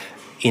or,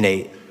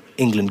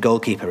 England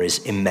goalkeeper is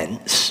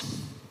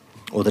immense,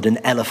 or that an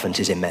elephant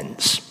is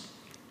immense.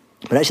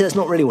 But actually, that's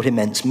not really what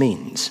immense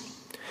means.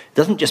 It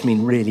doesn't just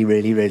mean really,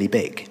 really, really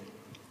big.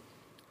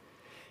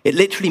 It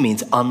literally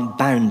means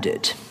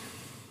unbounded,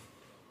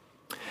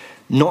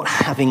 not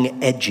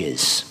having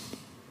edges.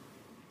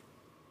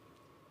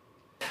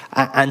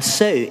 And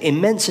so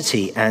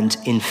immensity and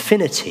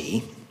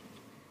infinity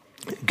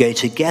go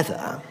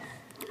together,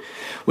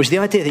 which is the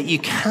idea that you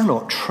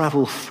cannot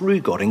travel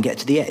through God and get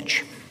to the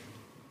edge.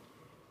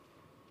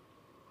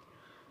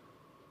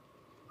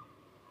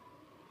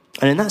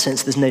 And in that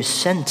sense, there's no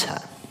center.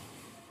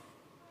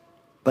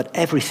 But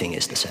everything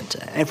is the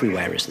center.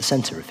 Everywhere is the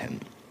center of him.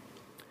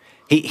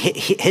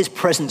 His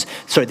presence,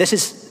 this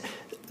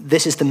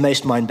is the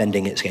most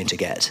mind-bending it's going to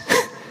get.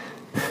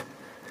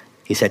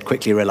 He said,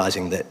 quickly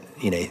realizing that,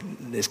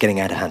 it's getting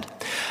out of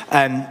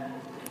hand.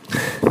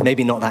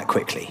 Maybe not that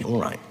quickly,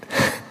 all right.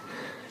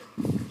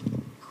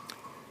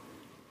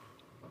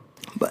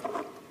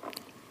 But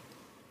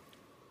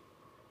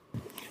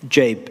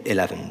Job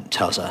 11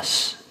 tells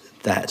us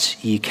that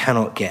you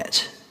cannot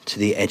get to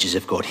the edges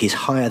of God. He's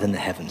higher than the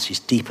heavens. He's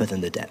deeper than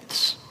the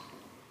depths.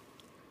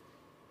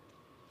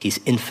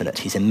 He's infinite.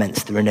 He's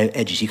immense. There are no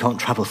edges. You can't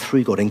travel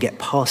through God and get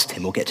past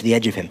him or get to the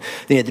edge of him.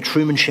 The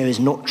Truman Show is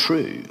not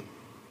true.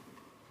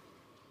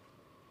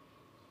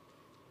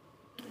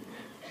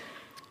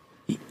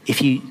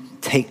 If you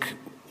take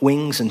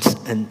wings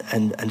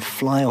and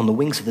fly on the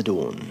wings of the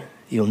dawn,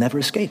 you'll never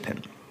escape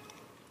him.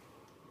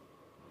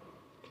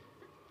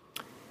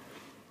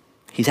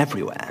 He's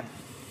everywhere.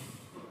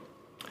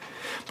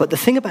 But the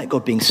thing about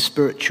God being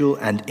spiritual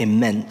and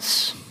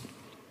immense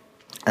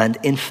and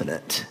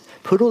infinite,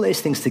 put all those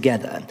things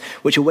together,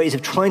 which are ways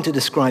of trying to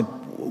describe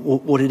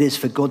what it is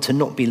for God to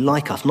not be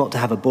like us, not to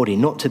have a body,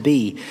 not to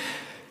be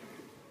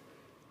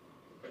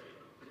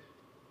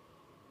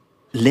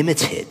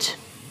limited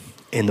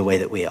in the way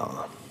that we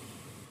are.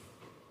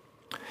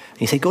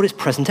 And you say, God is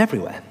present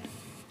everywhere.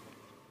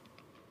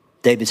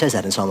 David says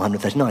that in Psalm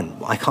 139.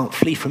 I can't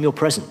flee from your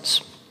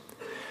presence.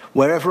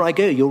 Wherever I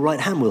go, your right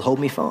hand will hold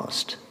me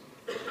fast.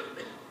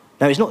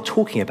 Now, he's not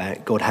talking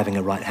about God having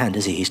a right hand,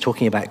 is he? He's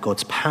talking about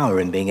God's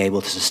power in being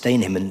able to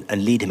sustain him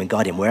and lead him and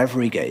guide him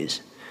wherever he goes.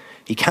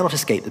 He cannot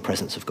escape the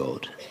presence of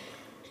God.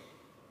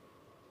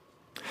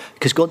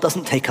 Because God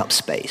doesn't take up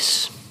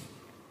space.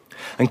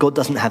 And God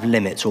doesn't have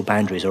limits or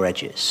boundaries or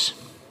edges.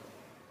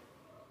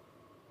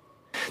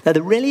 Now,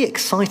 the really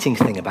exciting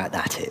thing about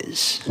that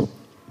is,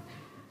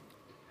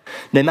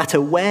 no matter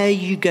where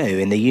you go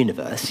in the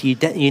universe, you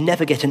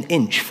never get an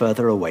inch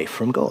further away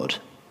from God.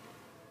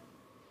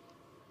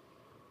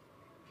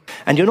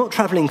 And you're not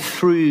traveling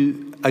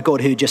through a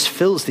God who just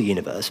fills the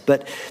universe,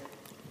 but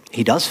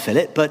he does fill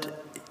it,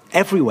 but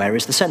everywhere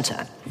is the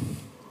center.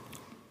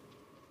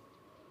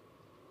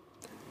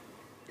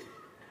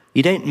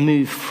 You don't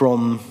move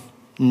from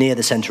near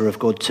the center of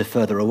God to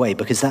further away,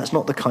 because that's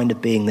not the kind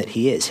of being that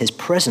he is. His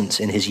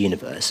presence in his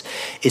universe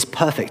is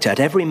perfect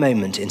at every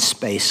moment in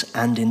space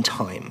and in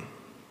time.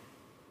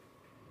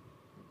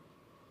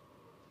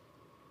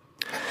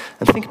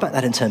 And think about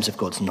that in terms of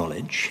God's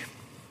knowledge.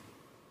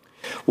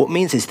 What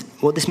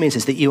this means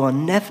is that you are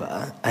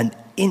never an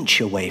inch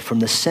away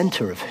from the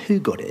center of who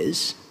God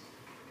is,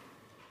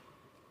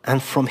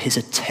 and from his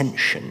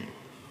attention.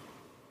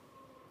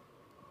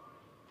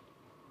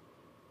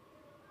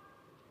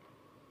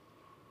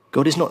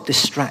 God is not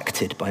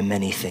distracted by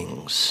many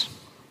things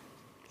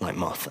like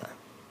Martha.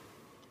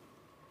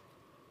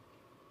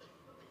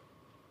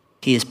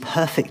 He is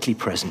perfectly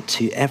present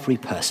to every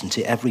person,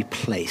 to every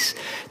place,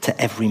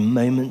 to every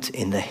moment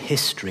in the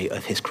history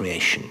of his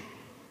creation.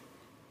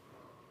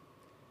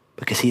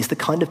 Because he is the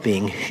kind of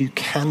being who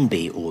can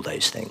be all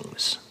those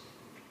things.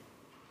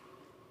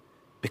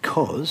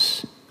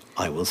 Because,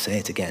 I will say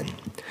it again,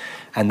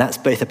 and that's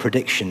both a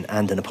prediction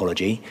and an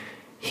apology,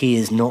 he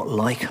is not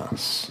like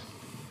us.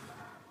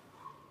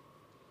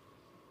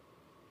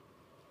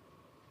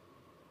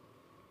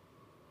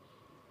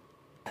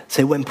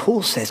 So when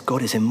Paul says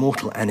God is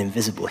immortal and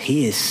invisible,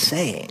 he is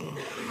saying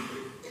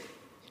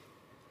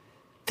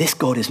this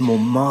God is more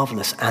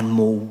marvelous and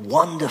more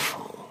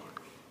wonderful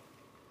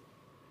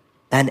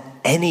than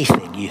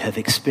anything you have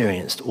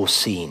experienced or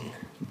seen.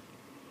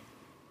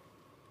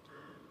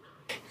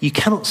 You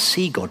cannot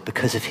see God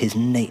because of his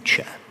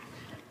nature,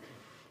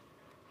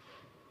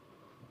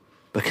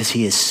 because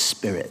he is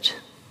spirit.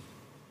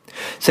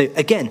 So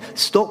again,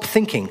 stop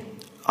thinking.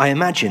 I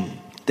imagine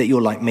that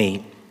you're like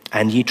me,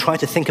 and you try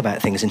to think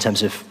about things in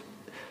terms of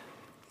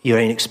your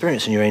own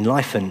experience and your own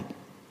life, and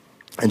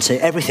so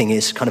everything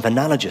is kind of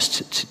analogous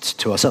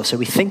to ourselves. So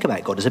we think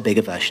about God as a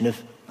bigger version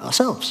of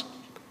ourselves.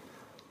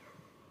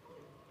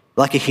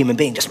 Like a human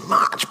being, just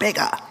much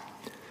bigger.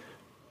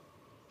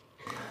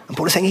 And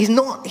Paul is saying he's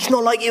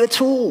not like you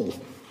at all.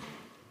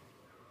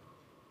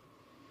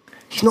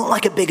 He's not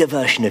like a bigger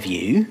version of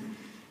you.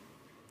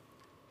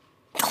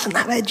 He doesn't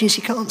have edges,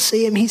 you can't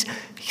see him.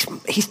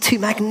 He's too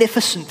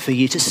magnificent for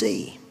you to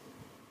see.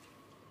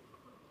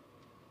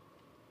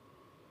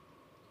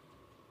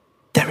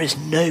 There is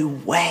no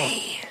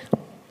way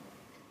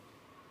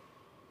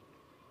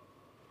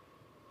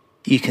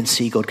you can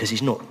see God because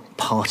he's not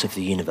part of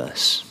the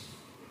universe.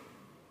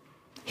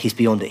 He's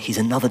beyond it. He's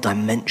another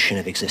dimension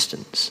of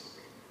existence.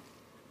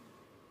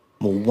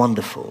 More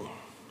wonderful,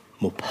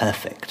 more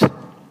perfect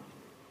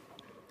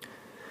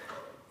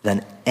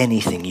than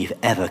anything you've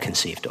ever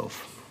conceived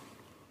of.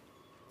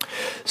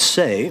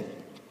 So,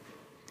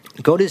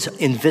 God is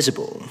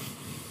invisible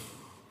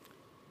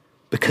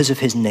because of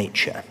his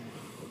nature.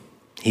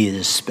 He is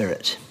a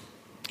spirit.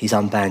 He's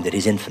unbounded.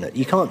 He's infinite.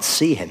 You can't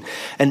see him.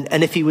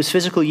 And if he was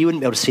physical, you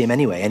wouldn't be able to see him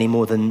anyway, any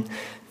more than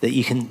that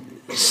you can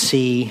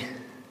see...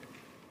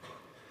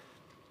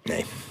 No.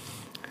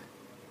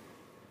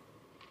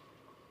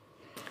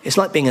 It's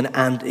like being an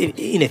ant.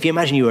 If you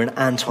imagine you were an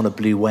ant on a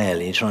blue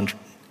whale and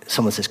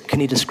someone says, can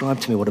you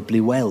describe to me what a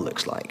blue whale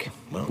looks like?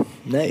 Well,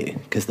 no,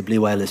 because the blue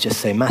whale is just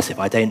so massive.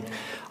 I don't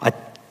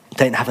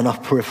have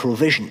enough peripheral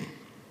vision.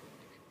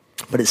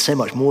 But it's so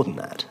much more than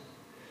that.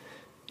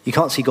 You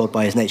can't see God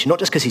by his nature, not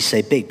just because he's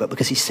so big, but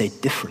because he's so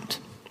different.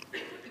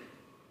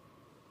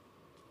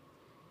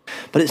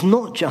 But it's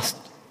not just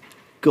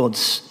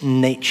God's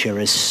nature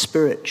as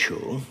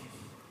spiritual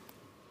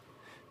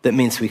that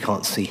means we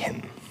can't see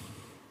him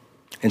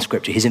in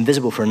Scripture. He's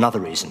invisible for another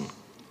reason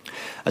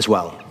as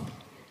well.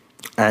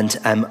 And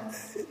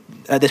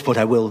at this point,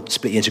 I will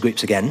split you into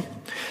groups again.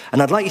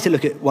 And I'd like you to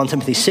look at 1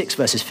 Timothy 6,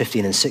 verses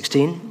 15 and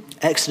 16,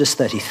 Exodus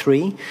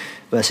 33,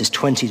 verses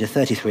 20 to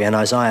 33, and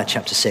Isaiah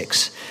chapter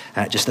 6,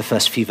 just the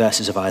first few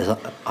verses of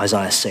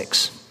Isaiah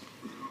 6.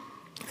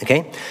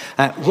 Okay?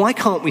 Why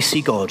can't we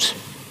see God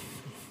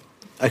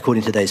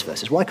according to those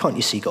verses? Why can't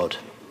you see God?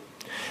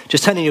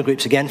 Just turn in your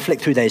groups again,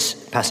 flick through those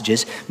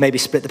passages, maybe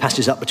split the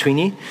passages up between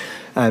you,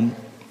 and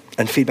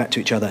feed back to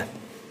each other.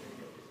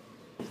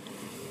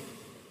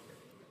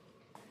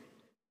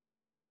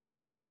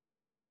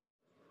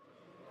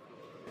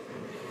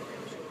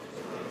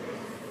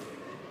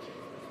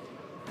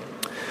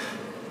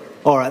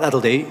 All right, that'll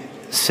do.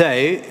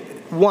 So,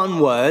 one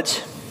word,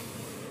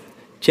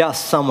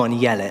 just someone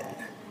yell it.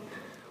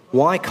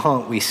 Why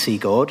can't we see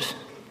God?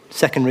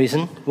 Second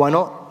reason, why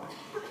not?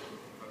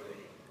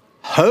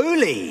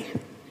 Holy.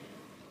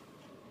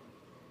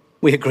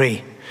 We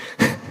agree.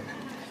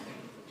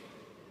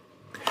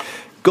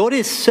 God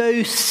is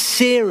so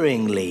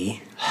searingly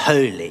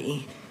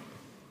holy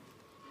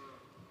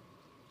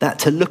that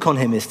to look on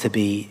him is to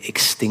be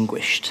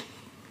extinguished,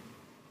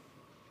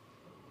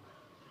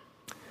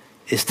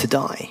 is to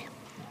die.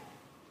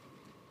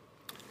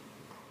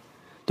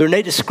 There are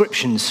no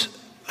descriptions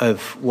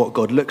of what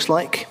God looks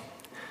like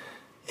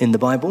in the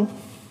Bible.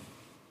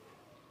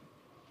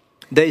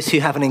 Those who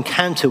have an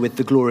encounter with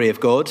the glory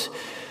of God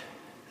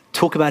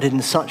talk about it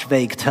in such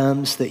vague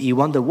terms that you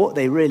wonder what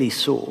they really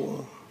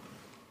saw.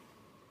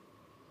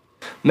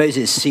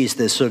 Moses sees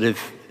the sort of,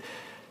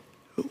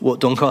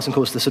 what Don Carson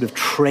calls the sort of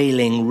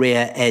trailing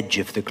rear edge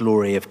of the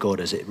glory of God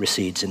as it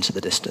recedes into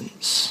the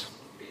distance.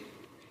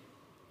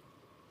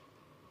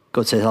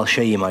 God says, I'll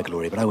show you my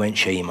glory, but I won't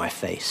show you my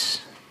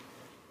face.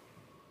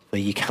 For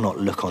you cannot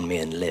look on me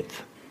and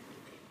live.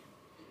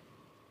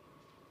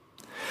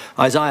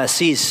 Isaiah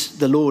sees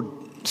the Lord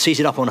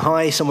seated up on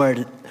high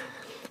somewhere,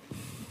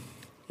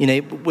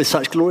 with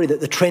such glory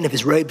that the train of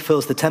his robe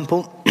fills the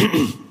temple.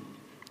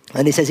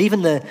 And he says,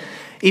 even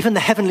even the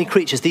heavenly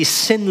creatures, these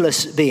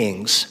sinless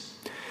beings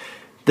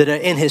that are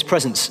in his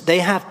presence, they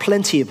have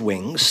plenty of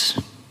wings.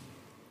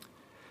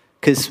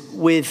 Because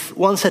with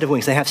one set of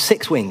wings, they have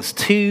 6 wings,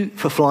 2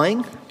 for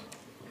flying,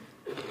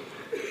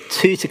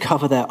 2 to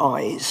cover their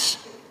eyes,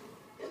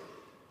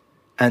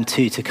 and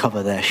 2 to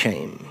cover their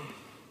shame,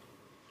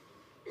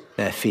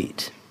 their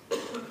feet.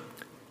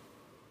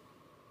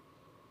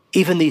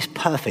 Even these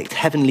perfect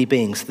heavenly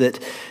beings that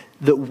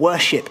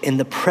worship in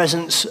the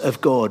presence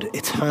of God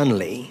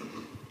eternally,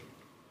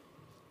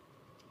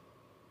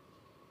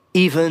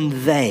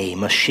 even they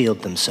must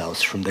shield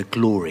themselves from the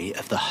glory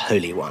of the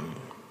Holy One.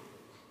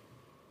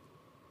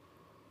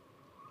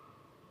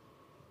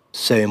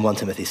 So in 1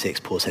 Timothy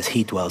 6, Paul says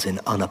he dwells in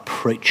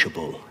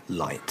unapproachable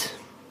light.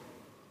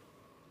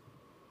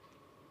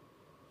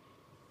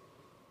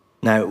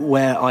 Now,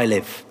 where I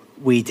live,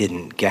 we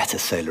didn't get a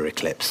solar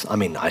eclipse. I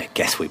mean, I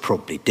guess we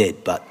probably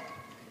did, but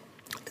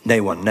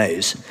no one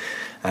knows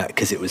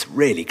because it was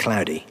really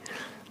cloudy.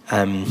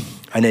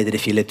 I know that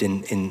if you lived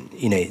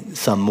in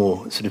some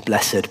more sort of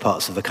blessed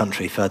parts of the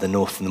country further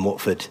north than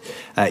Watford,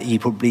 you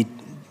probably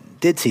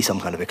did see some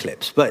kind of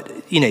eclipse. But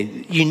you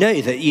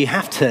know that you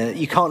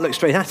can't look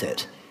straight at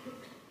it.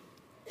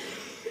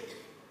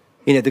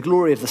 The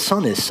glory of the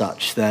sun is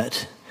such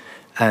that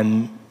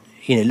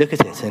look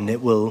at it and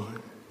it will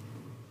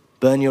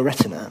burn your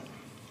retina.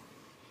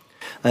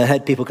 I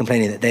heard people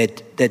complaining that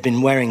they'd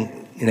been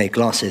wearing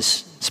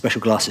glasses,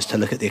 special glasses to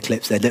look at the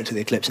eclipse. They'd looked at the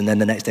eclipse and then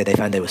the next day they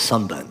found they were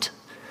sunburnt.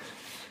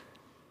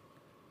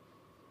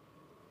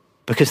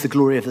 Because the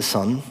glory of the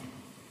sun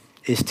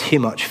is too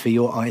much for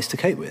your eyes to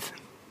cope with.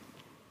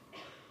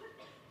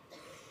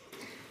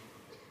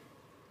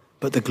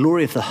 But the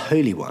glory of the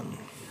Holy One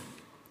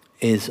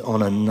is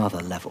on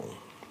another level.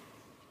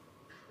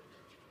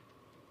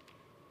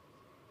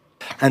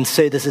 And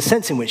so there's a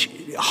sense in which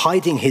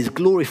hiding his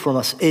glory from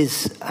us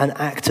is an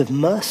act of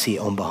mercy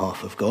on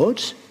behalf of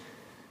God,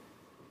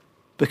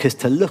 because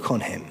to look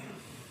on him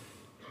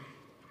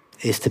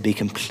is to be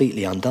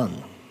completely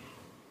undone.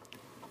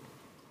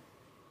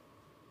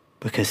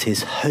 Because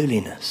his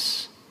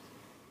holiness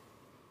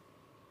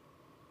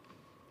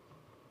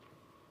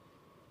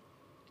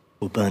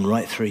will burn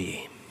right through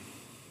you.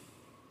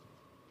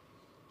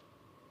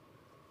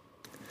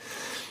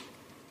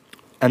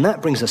 And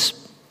that brings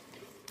us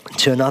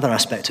to another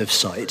aspect of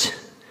sight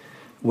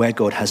where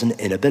God has an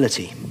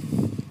inability.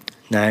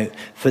 Now,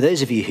 for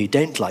those of you who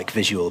don't like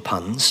visual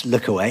puns,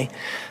 look away,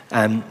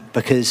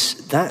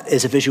 because that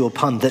is a visual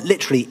pun that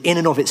literally in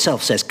and of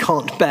itself says,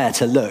 can't bear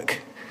to look.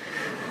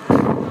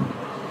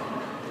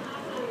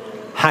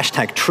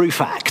 Hashtag true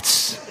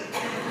facts.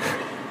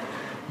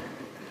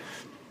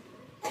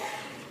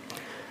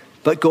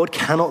 But God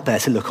cannot bear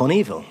to look on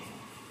evil.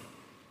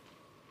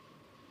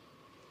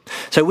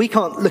 So we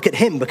can't look at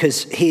him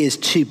because he is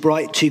too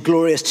bright, too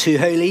glorious, too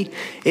holy.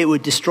 It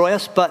would destroy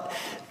us. But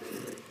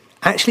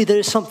actually there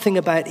is something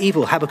about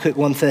evil. Habakkuk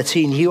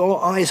 1:13,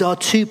 your eyes are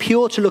too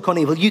pure to look on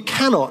evil. You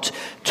cannot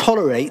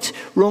tolerate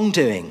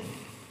wrongdoing.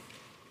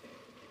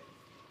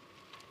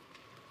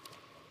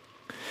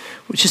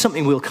 Which is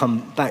something we'll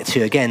come back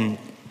to again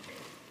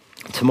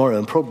tomorrow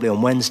and probably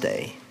on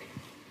Wednesday.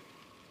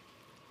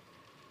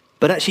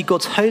 But actually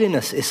God's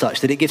holiness is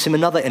such that it gives him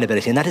another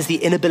inability, and that is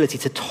the inability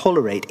to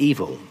tolerate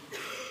evil.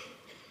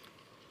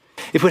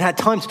 If we'd had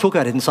time to talk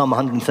about it in Psalm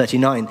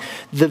 139,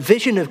 the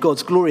vision of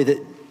God's glory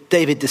that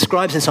David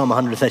describes in Psalm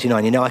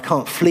 139, I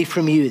can't flee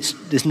from you,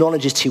 this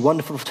knowledge is too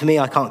wonderful to me,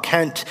 I can't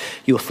count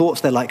your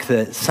thoughts, they're like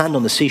the sand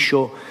on the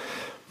seashore.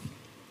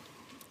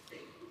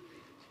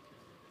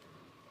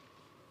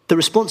 The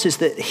response is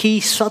that he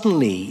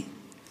suddenly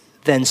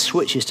then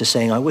switches to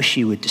saying, I wish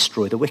you would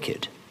destroy the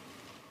wicked.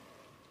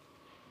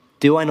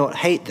 Do I not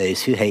hate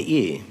those who hate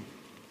you?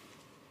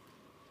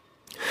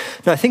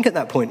 Now, I think at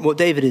that point, what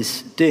David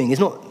is doing is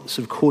not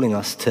sort of calling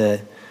us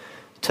to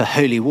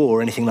holy war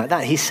or anything like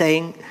that. He's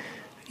saying,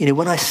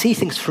 when I see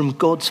things from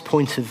God's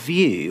point of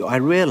view, I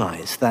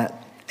realize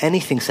that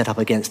anything set up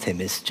against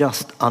him is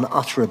just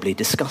unutterably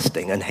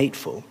disgusting and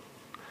hateful.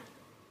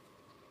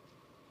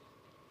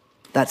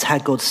 That's how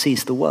God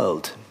sees the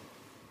world.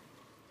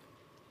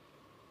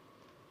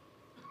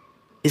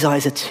 His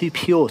eyes are too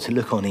pure to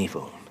look on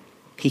evil.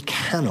 He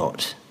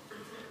cannot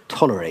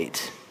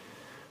tolerate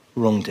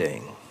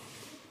wrongdoing.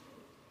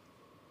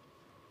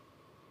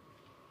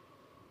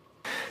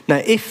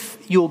 Now, if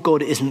your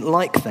God isn't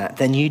like that,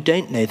 then you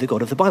don't know the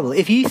God of the Bible.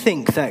 If you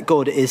think that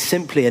God is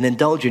simply an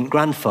indulgent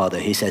grandfather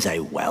who says,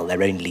 oh, well,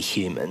 they're only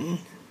human,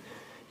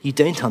 you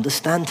don't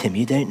understand him,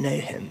 you don't know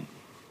him.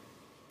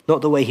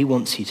 Not the way he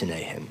wants you to know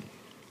him.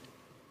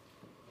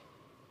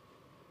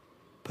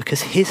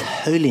 Because his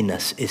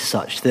holiness is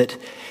such that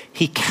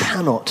he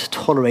cannot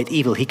tolerate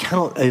evil. He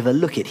cannot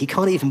overlook it. He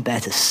can't even bear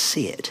to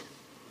see it.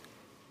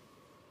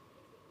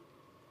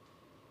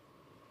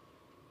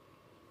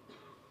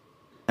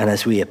 And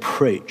as we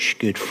approach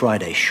Good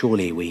Friday,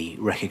 surely we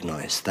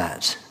recognize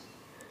that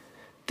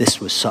this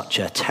was such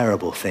a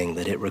terrible thing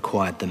that it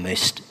required the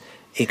most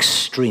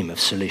extreme of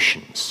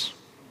solutions.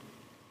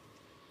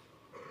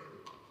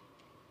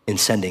 in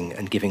sending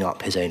and giving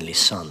up his only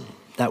son.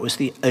 That was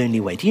the only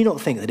way. Do you not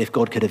think that if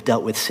God could have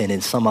dealt with sin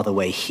in some other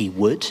way, he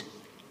would?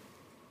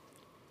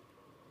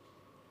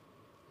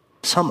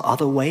 Some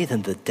other way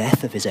than the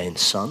death of his own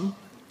son?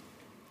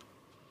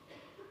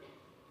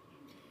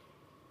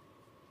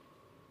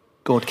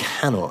 God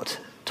cannot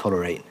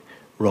tolerate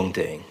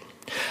wrongdoing.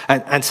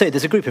 And so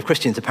there's a group of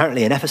Christians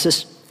apparently in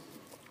Ephesus,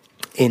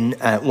 in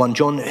 1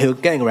 John, who are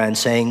going around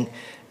saying,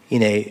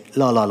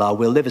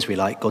 we'll live as we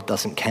like, God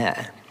doesn't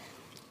care.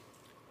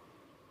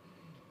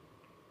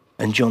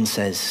 And John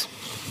says,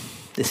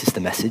 this is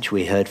the message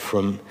we heard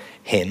from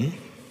him,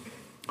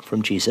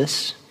 from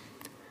Jesus,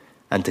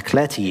 and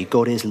declare to you,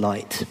 God is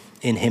light.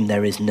 In him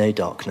there is no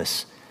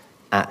darkness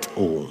at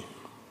all.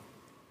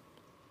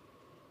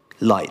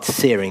 Light,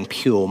 searing,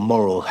 pure,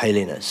 moral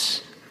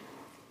holiness.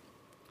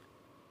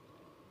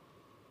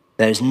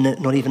 There is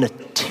not even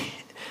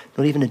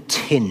a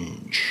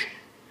tinge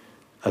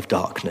of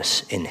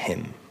darkness in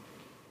him.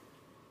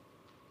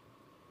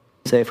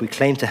 So if we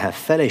claim to have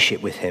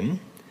fellowship with him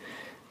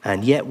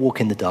and yet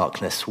walk in the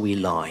darkness, we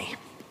lie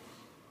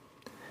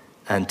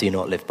and do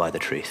not live by the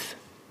truth.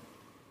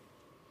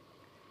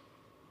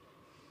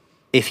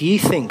 If you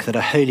think that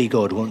a holy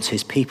God wants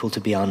his people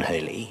to be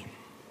unholy,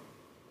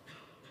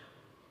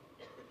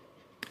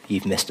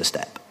 you've missed a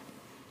step.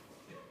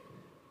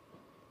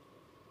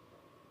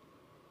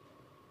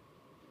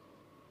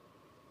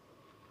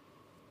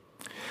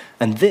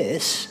 And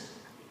this,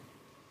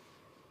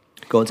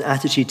 God's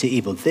attitude to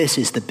evil, this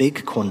is the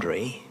big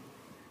quandary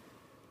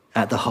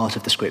at the heart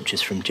of the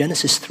scriptures from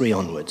Genesis 3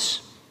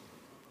 onwards.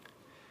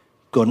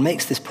 God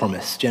makes this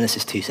promise,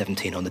 Genesis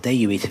 2:17, on the day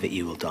you eat of it,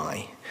 you will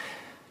die.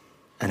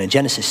 And in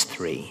Genesis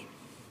 3,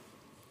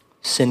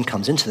 sin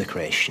comes into the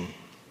creation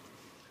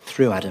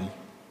through Adam.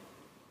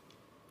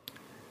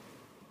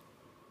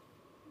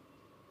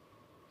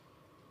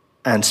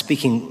 And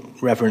speaking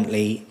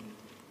reverently,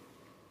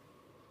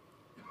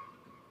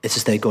 it's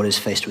as though God is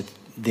faced with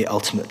the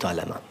ultimate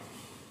dilemma.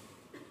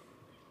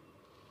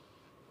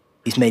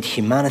 He's made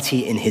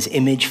humanity in his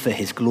image for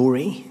his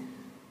glory.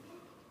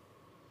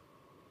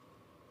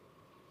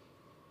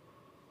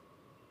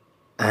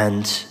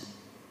 And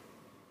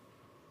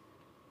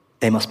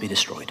they must be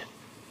destroyed.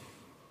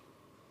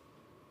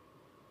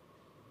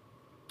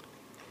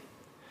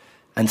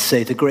 And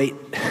so the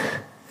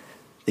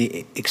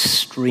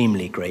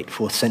extremely great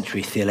 4th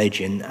century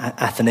theologian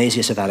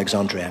Athanasius of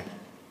Alexandria,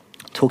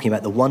 talking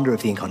about the wonder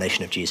of the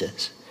incarnation of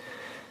Jesus,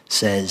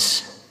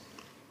 says,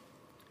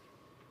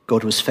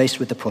 God was faced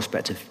with the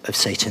prospect of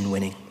Satan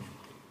winning.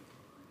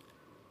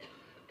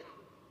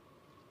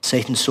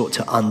 Satan sought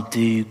to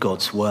undo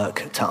God's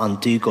work, to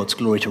undo God's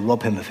glory, to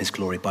rob him of his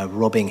glory by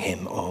robbing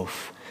him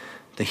of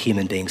the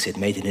human beings he had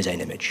made in his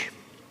own image,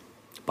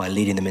 by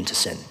leading them into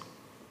sin.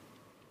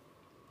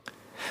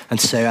 And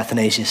so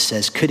Athanasius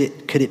says, could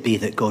it be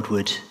that God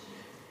would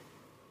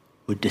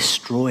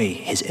destroy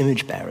his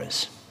image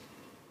bearers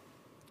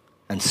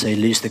and so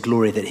lose the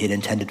glory that he had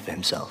intended for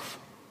himself?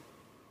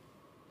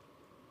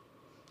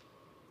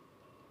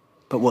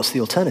 But what's the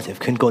alternative?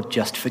 Can God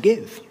just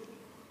forgive?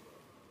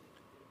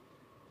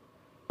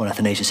 Well,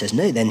 Athanasius says,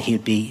 no, then he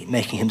would be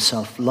making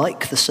himself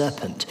like the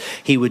serpent.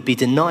 He would be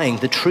denying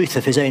the truth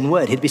of his own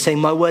word. He'd be saying,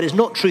 my word is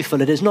not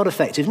truthful, it is not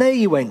effective. No,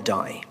 you won't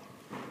die.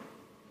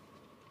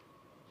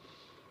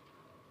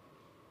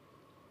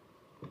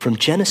 From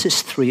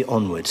Genesis 3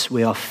 onwards,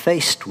 we are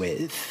faced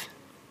with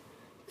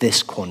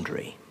this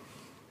quandary.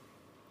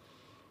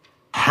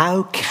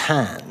 How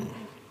can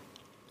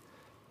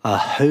a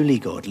holy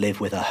God live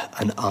with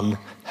an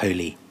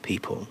unholy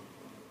people?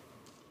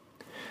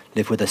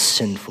 Live with a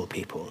sinful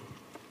people?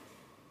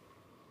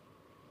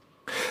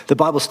 The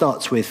Bible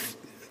starts with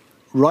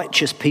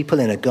righteous people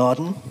in a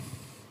garden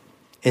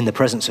in the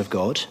presence of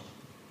God,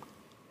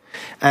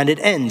 and it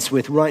ends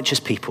with righteous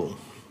people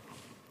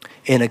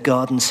in a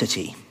garden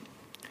city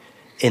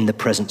in the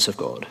presence of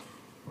God.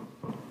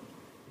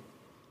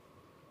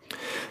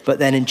 But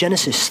then in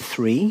Genesis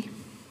 3,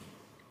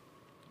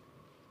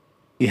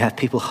 you have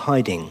people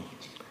hiding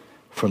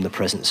from the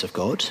presence of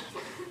God.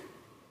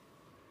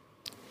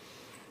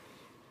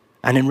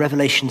 And in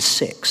Revelation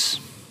 6,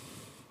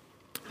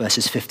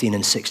 verses 15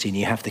 and 16,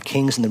 you have the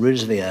kings and the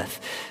rulers of the earth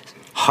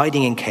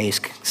hiding in caves,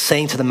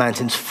 saying to the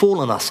mountains, fall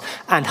on us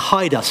and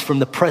hide us from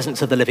the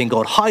presence of the living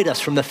God. Hide us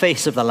from the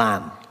face of the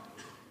Lamb.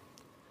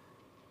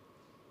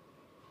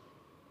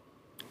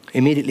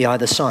 Immediately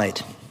either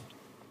side,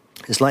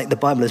 it's like the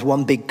Bible is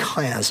one big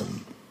chiasm.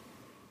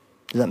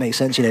 Does that make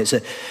sense?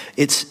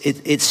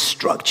 It's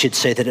structured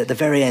so that at the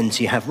very end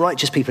you have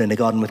righteous people in the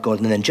garden with God,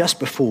 and then just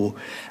before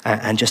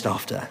and just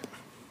after,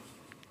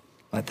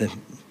 like the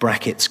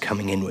brackets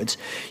coming inwards,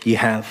 you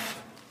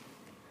have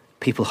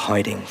people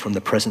hiding from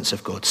the presence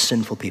of God,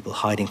 sinful people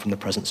hiding from the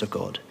presence of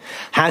God.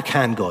 How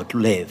can God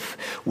live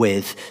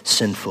with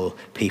sinful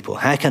people?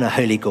 How can a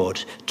holy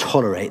God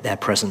tolerate their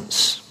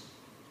presence?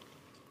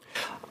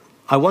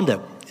 I wonder,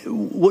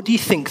 what do you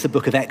think the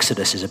book of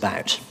Exodus is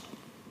about?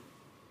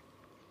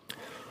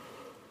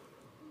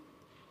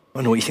 Well,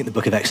 wonder what you think the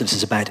book of Exodus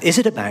is about. Is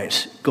it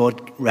about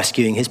God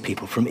rescuing his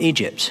people from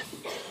Egypt?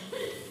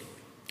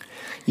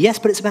 Yes,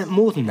 but it's about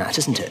more than that,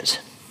 isn't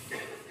it?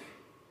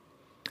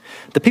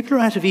 The people are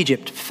out of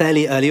Egypt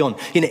fairly early on.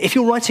 If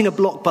you're writing a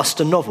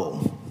blockbuster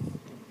novel,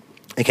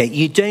 okay,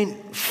 you don't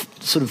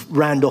sort of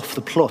round off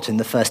the plot in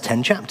the first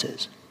 10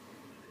 chapters.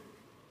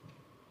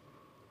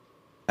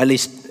 At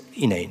least,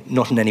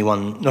 not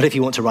if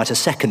you want to write a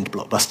second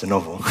blockbuster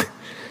novel.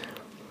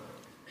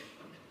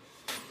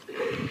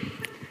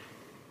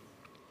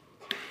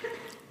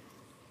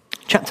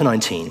 Chapter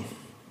 19,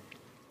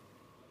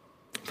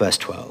 verse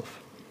 12.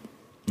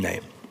 No,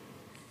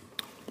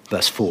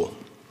 verse 4.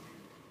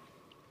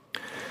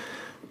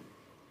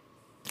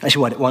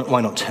 Actually,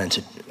 why not turn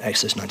to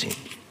Exodus 19?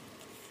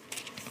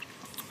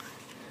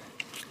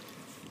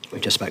 We've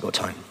just about got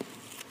time.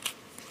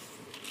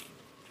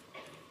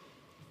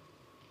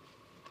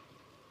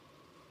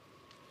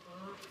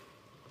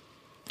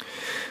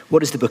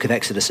 What is the book of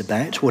Exodus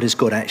about? What is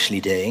God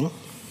actually doing?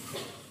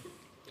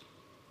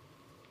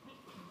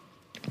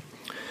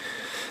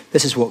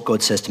 This is what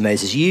God says to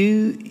Moses.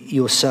 You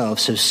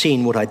yourselves have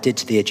seen what I did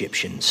to the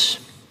Egyptians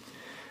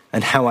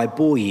and how I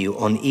bore you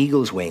on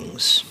eagle's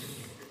wings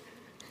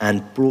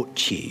and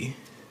brought you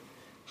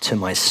to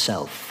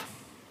myself.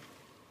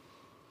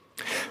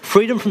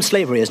 Freedom from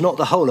slavery is not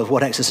the whole of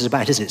what Exodus is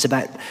about, is it? It's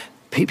about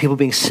people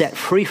being set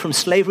free from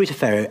slavery to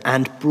Pharaoh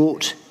and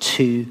brought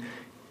to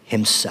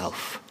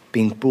himself,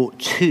 being brought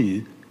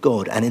to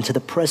God and into the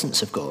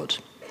presence of God.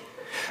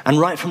 And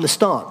right from the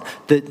start,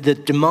 the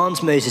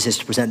demands Moses is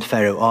to present to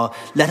Pharaoh are,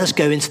 let us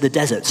go into the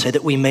desert so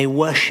that we may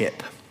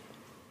worship.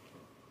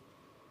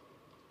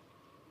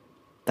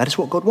 That is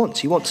what God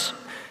wants. He wants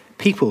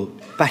people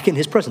back in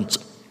his presence.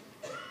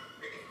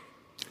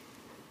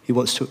 He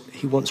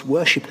wants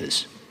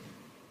worshippers.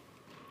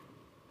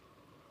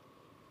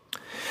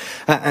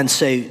 And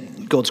so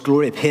God's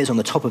glory appears on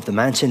the top of the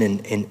mountain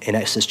in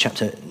Exodus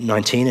chapter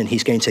 19, and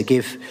he's going to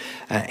give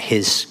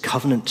his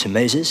covenant to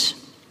Moses.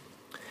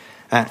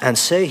 And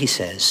so he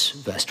says,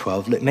 verse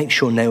 12, look, make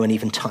sure no one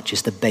even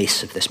touches the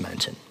base of this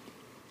mountain.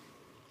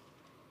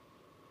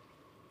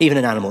 Even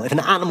an animal. If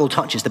an animal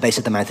touches the base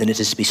of the mountain, it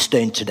is to be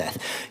stoned to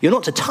death. You're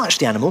not to touch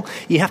the animal,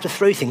 you have to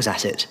throw things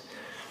at it.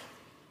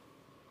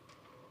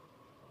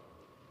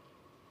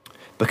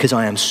 Because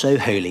I am so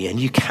holy and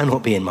you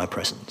cannot be in my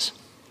presence.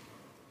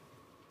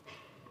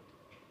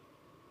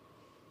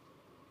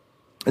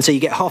 And so you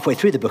get halfway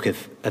through the book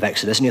of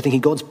Exodus and you're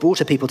thinking God's brought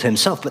a people to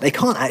himself, but they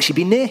can't actually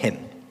be near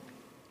him.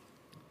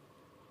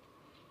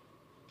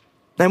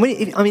 Now,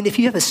 if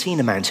you've ever seen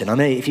a mountain, I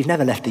know if you've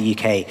never left the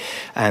UK,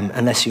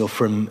 unless you're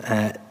from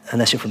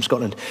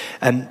Scotland,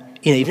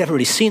 you've never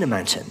really seen a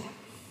mountain.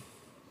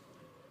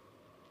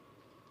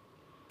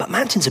 But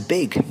mountains are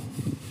big.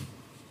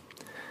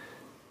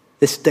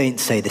 Don't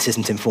say this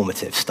isn't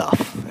informative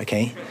stuff,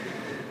 okay?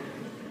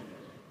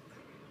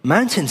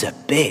 Mountains are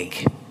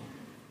big.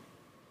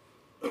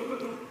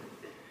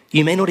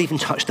 You may not even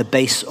touch the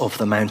base of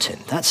the mountain.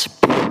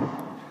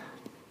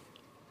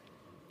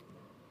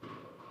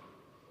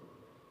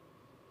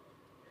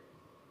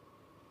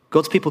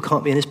 God's people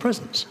can't be in his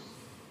presence.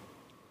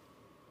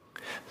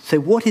 So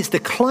what is the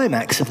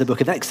climax of the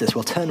book of Exodus?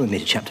 Well, turn with me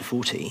to chapter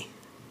 40.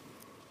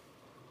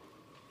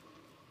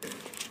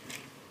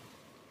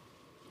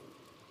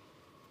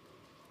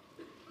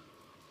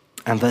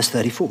 And verse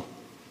 34.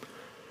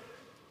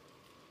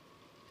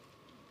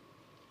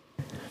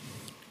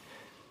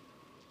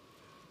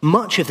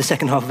 Much of the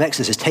second half of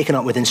Exodus is taken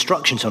up with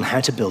instructions on how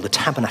to build a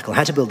tabernacle,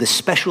 how to build this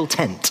special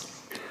tent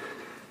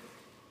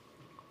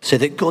so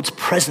that God's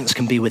presence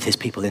can be with his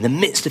people, in the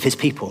midst of his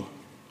people.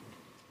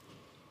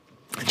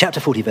 Chapter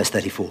 40, verse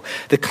 34.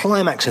 The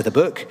climax of the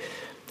book,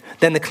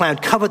 then the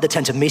cloud covered the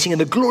tent of meeting and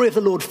the glory of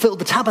the Lord filled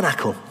the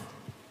tabernacle.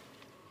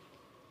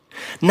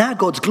 Now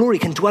God's glory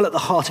can dwell at the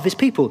heart of his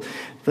people.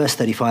 Verse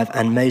 35,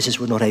 and Moses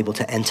was not able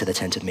to enter the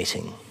tent of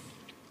meeting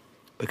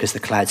because the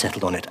cloud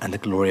settled on it and the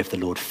glory of the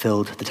Lord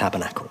filled the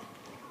tabernacle.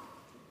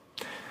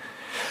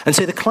 And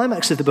so the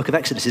climax of the book of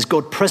Exodus is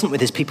God present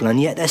with his people, and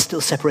yet they're still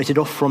separated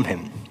off from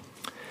him.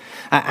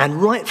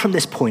 And right from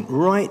this point,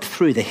 right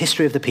through the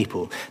history of the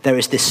people, there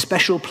is this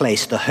special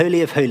place, the Holy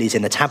of Holies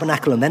in the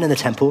tabernacle and then in the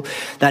temple,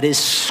 that is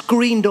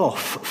screened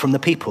off from the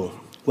people,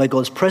 where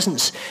God's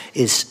presence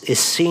is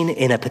seen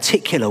in a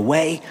particular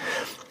way.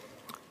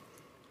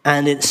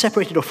 And it's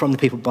separated off from the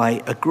people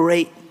by a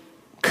great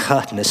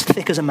curtain as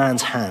thick as a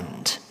man's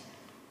hand.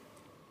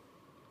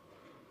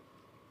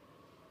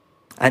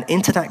 And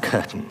into that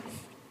curtain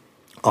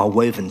are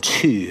woven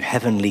two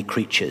heavenly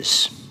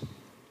creatures,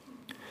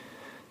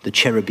 the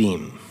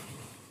cherubim,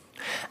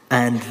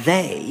 and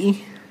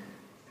they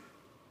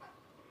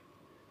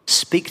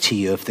speak to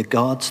you of the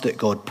guards that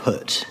God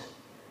put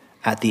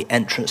at the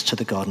entrance to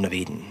the Garden of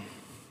Eden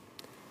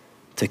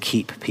to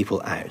keep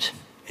people out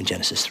in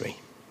Genesis 3.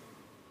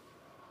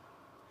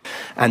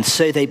 And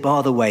so they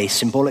bar the way,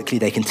 symbolically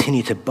they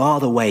continue to bar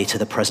the way to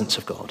the presence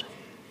of God.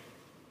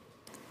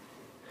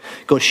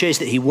 God shows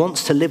that he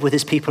wants to live with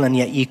his people, and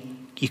yet you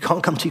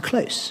can't come too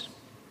close.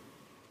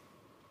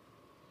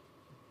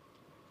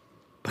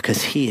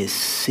 because he is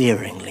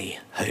searingly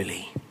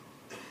holy.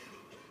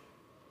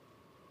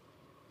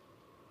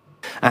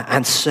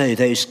 And so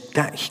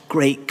that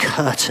great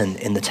curtain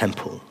in the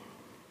temple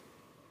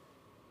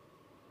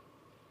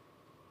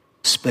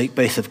spoke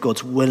both of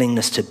God's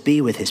willingness to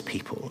be with his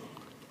people,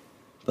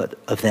 but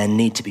of their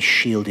need to be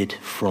shielded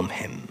from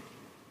him.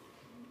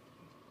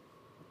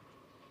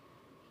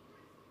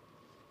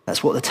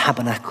 That's what the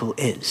tabernacle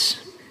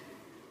is.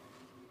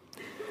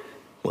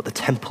 What the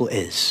temple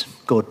is.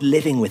 God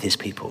living with his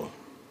people,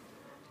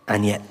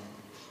 and yet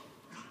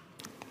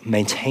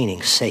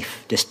maintaining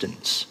safe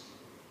distance.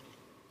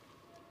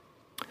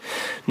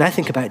 Now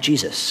think about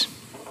Jesus.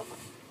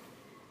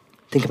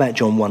 Think about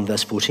John 1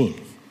 verse 14.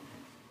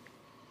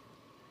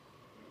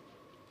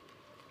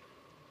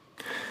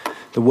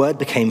 The Word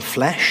became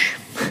flesh.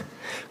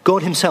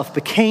 God himself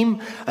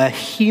became a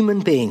human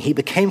being. He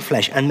became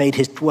flesh and made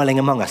his dwelling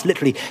among us,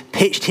 literally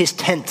pitched his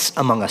tents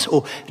among us,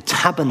 or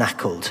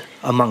tabernacled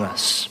among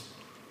us.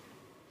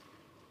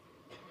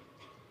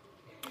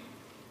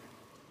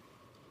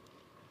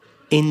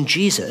 In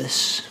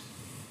Jesus,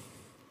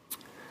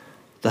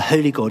 the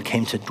Holy God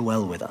came to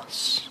dwell with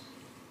us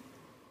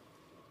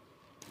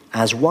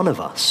as one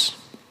of us.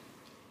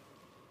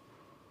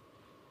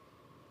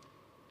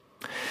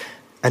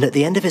 And at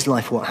the end of his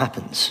life, what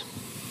happens?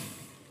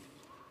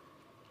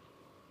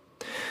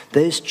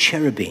 Those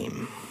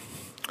cherubim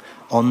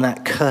on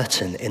that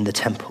curtain in the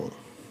temple,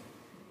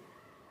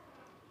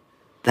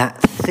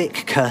 that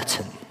thick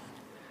curtain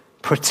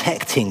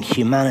protecting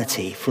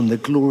humanity from the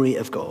glory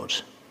of God,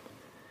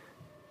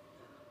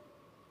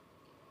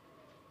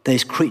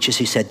 those creatures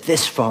who said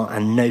this far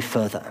and no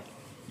further,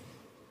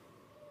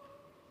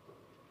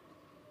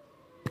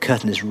 the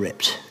curtain is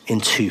ripped in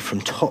two from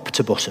top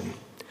to bottom.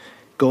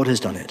 God has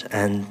done it,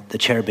 and the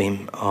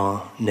cherubim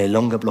are no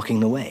longer blocking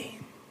the way.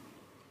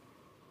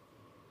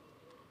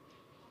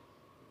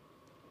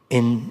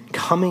 In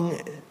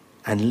coming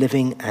and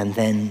living and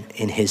then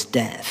in his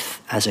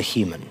death as a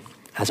human,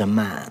 as a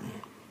man,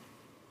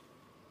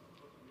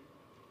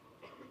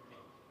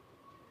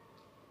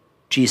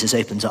 Jesus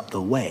opens up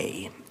the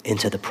way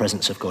into the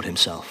presence of God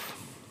himself.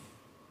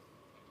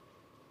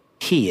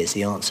 He is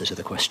the answer to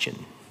the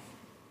question.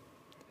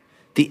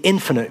 The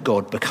infinite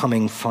God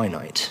becoming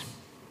finite.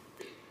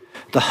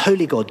 The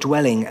holy God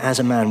dwelling as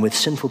a man with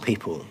sinful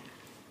people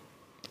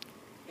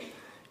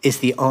is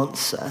the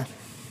answer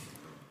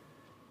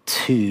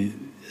to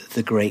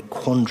the great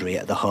quandary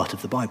at the heart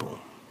of the Bible.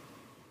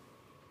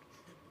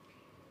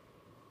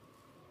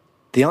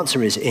 The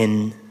answer is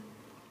in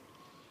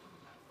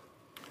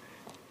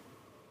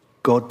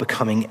God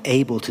becoming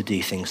able to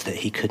do things that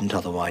he couldn't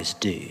otherwise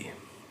do.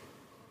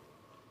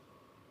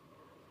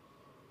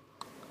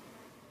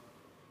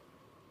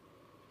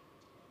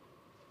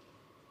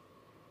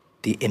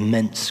 The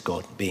immense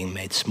God being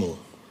made small.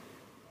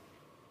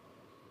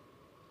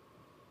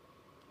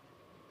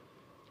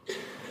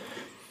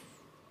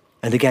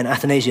 And again,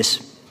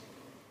 Athanasius,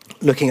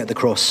 looking at the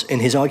cross, in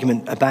his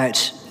argument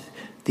about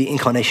the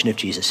incarnation of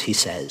Jesus, he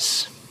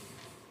says,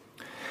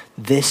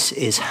 this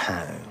is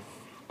how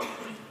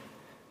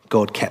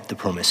God kept the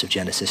promise of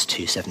Genesis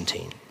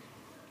 2:17.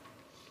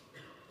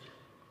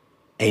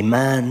 A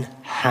man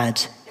had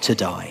to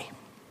die.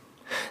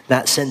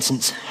 That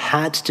sentence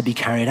had to be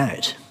carried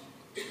out.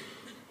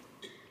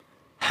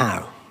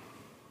 How?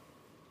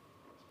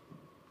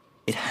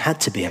 It had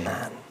to be a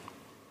man.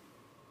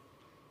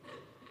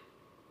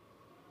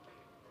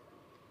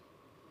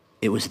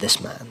 It was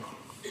this man,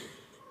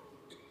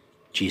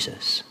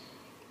 Jesus.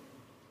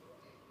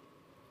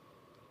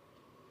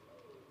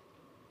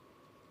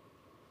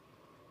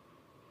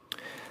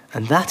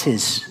 And that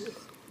is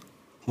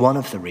one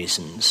of the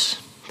reasons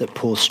that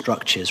Paul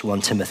structures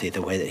 1 Timothy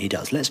the way that he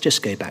does. Let's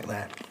just go back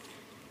there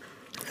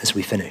as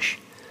we finish.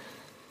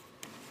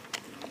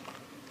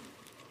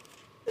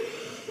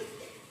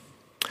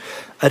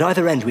 At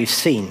either end, we've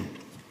seen,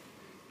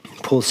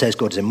 Paul says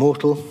God is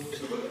immortal,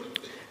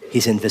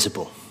 he's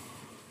invisible.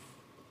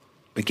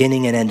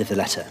 Beginning and end of the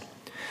letter.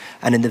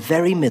 And in the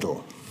very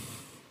middle,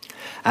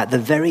 at the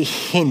very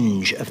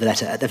hinge of the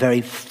letter, at the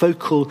very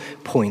focal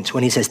point,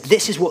 when he says,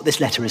 this is what this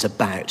letter is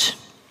about.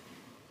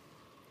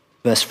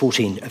 Verse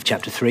 14 of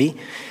chapter 3,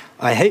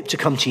 I hope to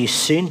come to you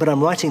soon, but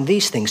I'm writing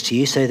these things to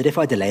you so that if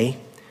I delay,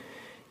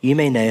 you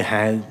may know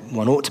how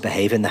one ought to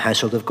behave in the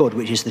household of God,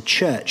 which is the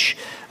church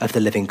of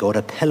the living God,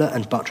 a pillar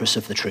and buttress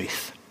of the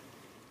truth.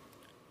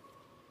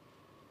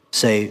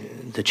 So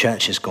the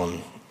church has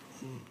gone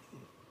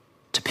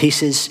to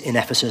pieces in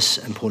Ephesus,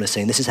 and Paul is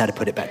saying this is how to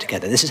put it back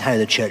together. This is how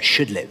the church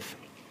should live.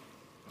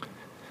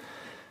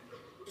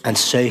 And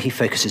so he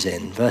focuses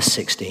in, verse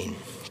 16,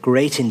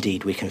 great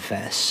indeed, we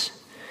confess,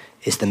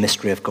 is the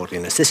mystery of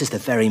godliness. This is the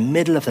very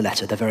middle of the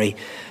letter, the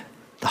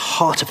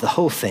heart of the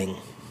whole thing.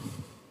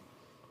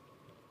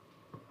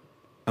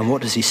 And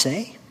what does he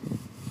say?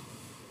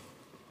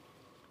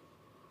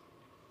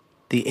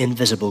 The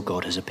invisible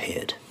God has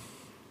appeared.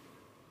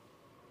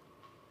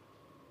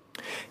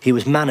 He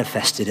was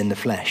manifested in the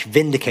flesh,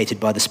 vindicated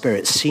by the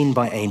Spirit, seen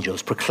by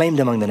angels, proclaimed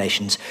among the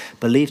nations,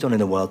 believed on in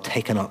the world,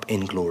 taken up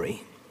in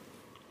glory.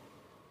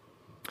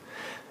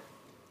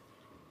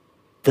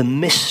 the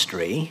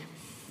mystery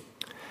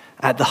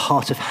at the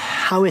heart of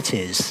how it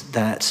is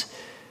that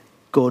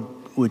God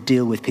would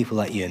deal with people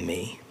like you and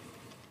me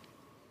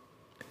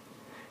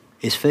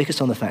is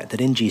focused on the fact that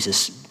in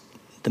Jesus,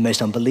 the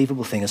most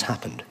unbelievable thing has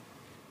happened.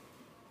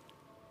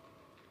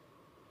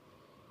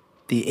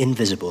 The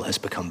invisible has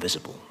become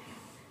visible.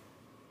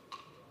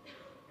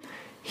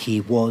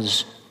 He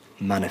was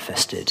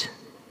manifested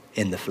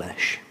in the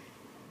flesh.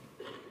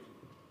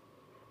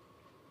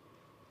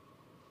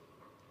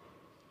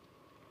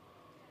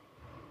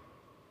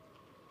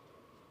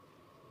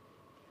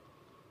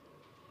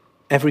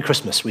 Every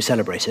Christmas we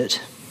celebrate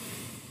it.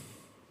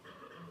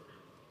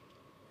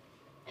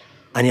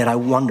 And yet I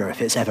wonder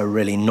if it's ever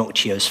really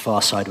knocked you as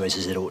far sideways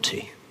as it ought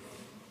to.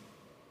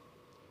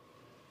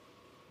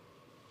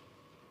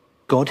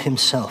 God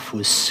himself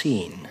was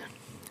seen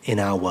in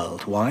our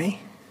world. Why?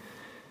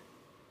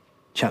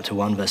 Chapter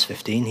 1, verse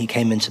 15, he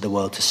came into the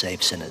world to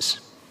save sinners.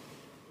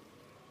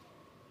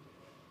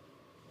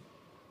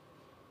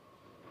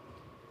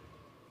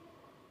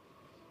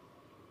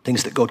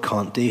 Things that God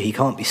can't do, he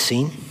can't be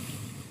seen,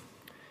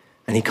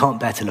 and he can't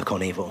bear to look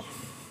on evil.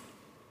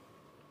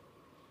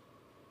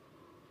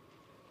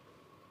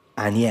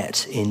 And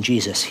yet, in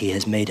Jesus, he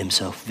has made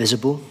himself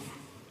visible,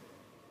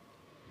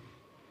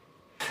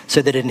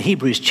 so that in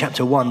Hebrews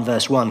chapter 1,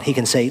 verse 1, he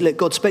can say, look,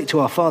 God spoke to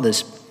our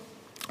fathers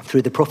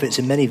through the prophets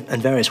in many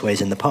and various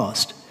ways in the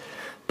past.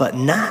 But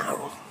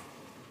now,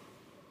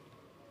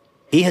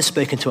 he has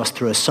spoken to us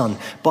through a Son,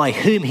 by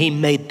whom he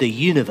made the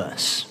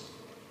universe.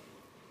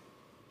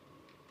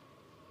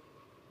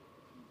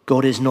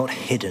 God is not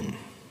hidden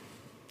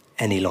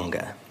any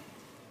longer.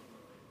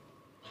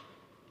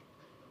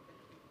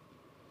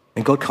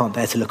 And God can't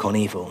bear to look on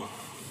evil.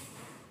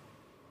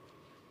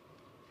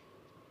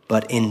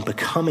 But in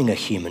becoming a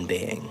human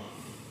being,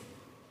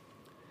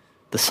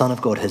 the Son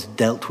of God has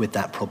dealt with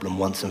that problem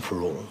once and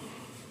for all.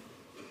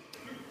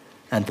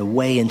 And the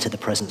way into the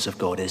presence of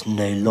God is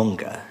no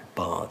longer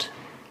barred,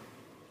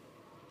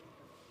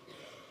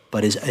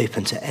 but is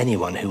open to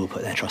anyone who will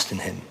put their trust in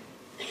him.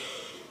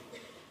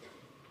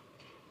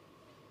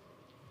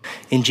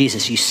 In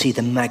Jesus, you see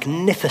the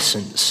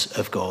magnificence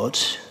of God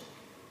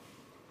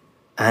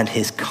and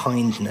his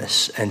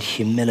kindness and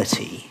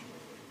humility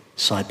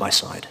side by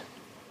side.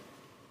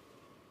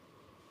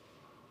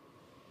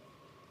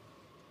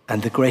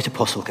 And the great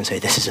apostle can say,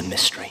 this is a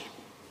mystery.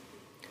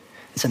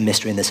 It's a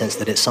mystery in the sense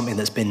that it's something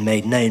that's been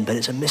made known, but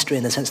it's a mystery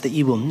in the sense that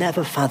you will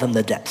never fathom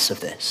the depths of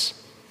this.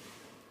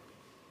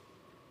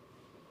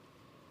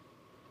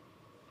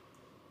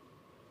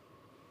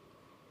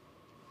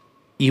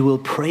 You will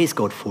praise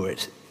God for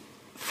it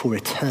for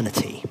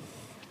eternity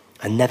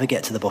and never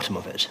get to the bottom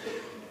of it.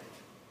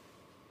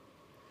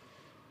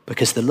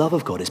 Because the love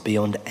of God is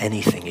beyond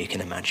anything you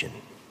can imagine.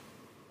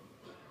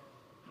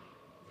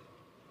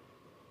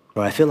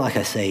 Or I feel like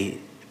I say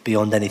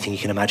beyond anything you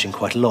can imagine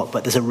quite a lot,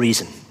 but there's a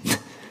reason.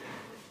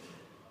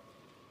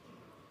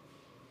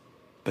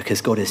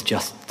 Because God is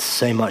just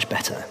so much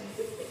better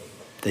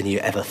than you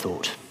ever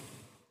thought.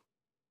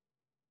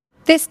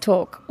 This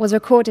talk was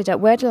recorded at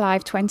Word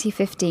Alive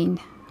 2015.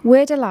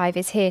 Word Alive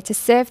is here to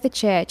serve the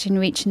church in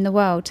reaching the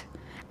world.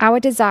 Our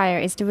desire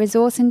is to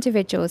resource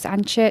individuals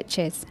and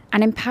churches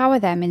and empower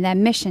them in their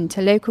mission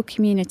to local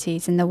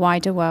communities in the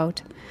wider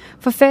world.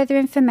 For further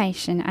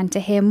information and to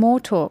hear more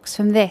talks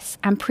from this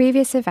and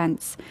previous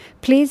events,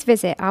 please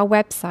visit our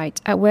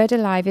website at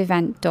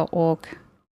wordaliveevent.org.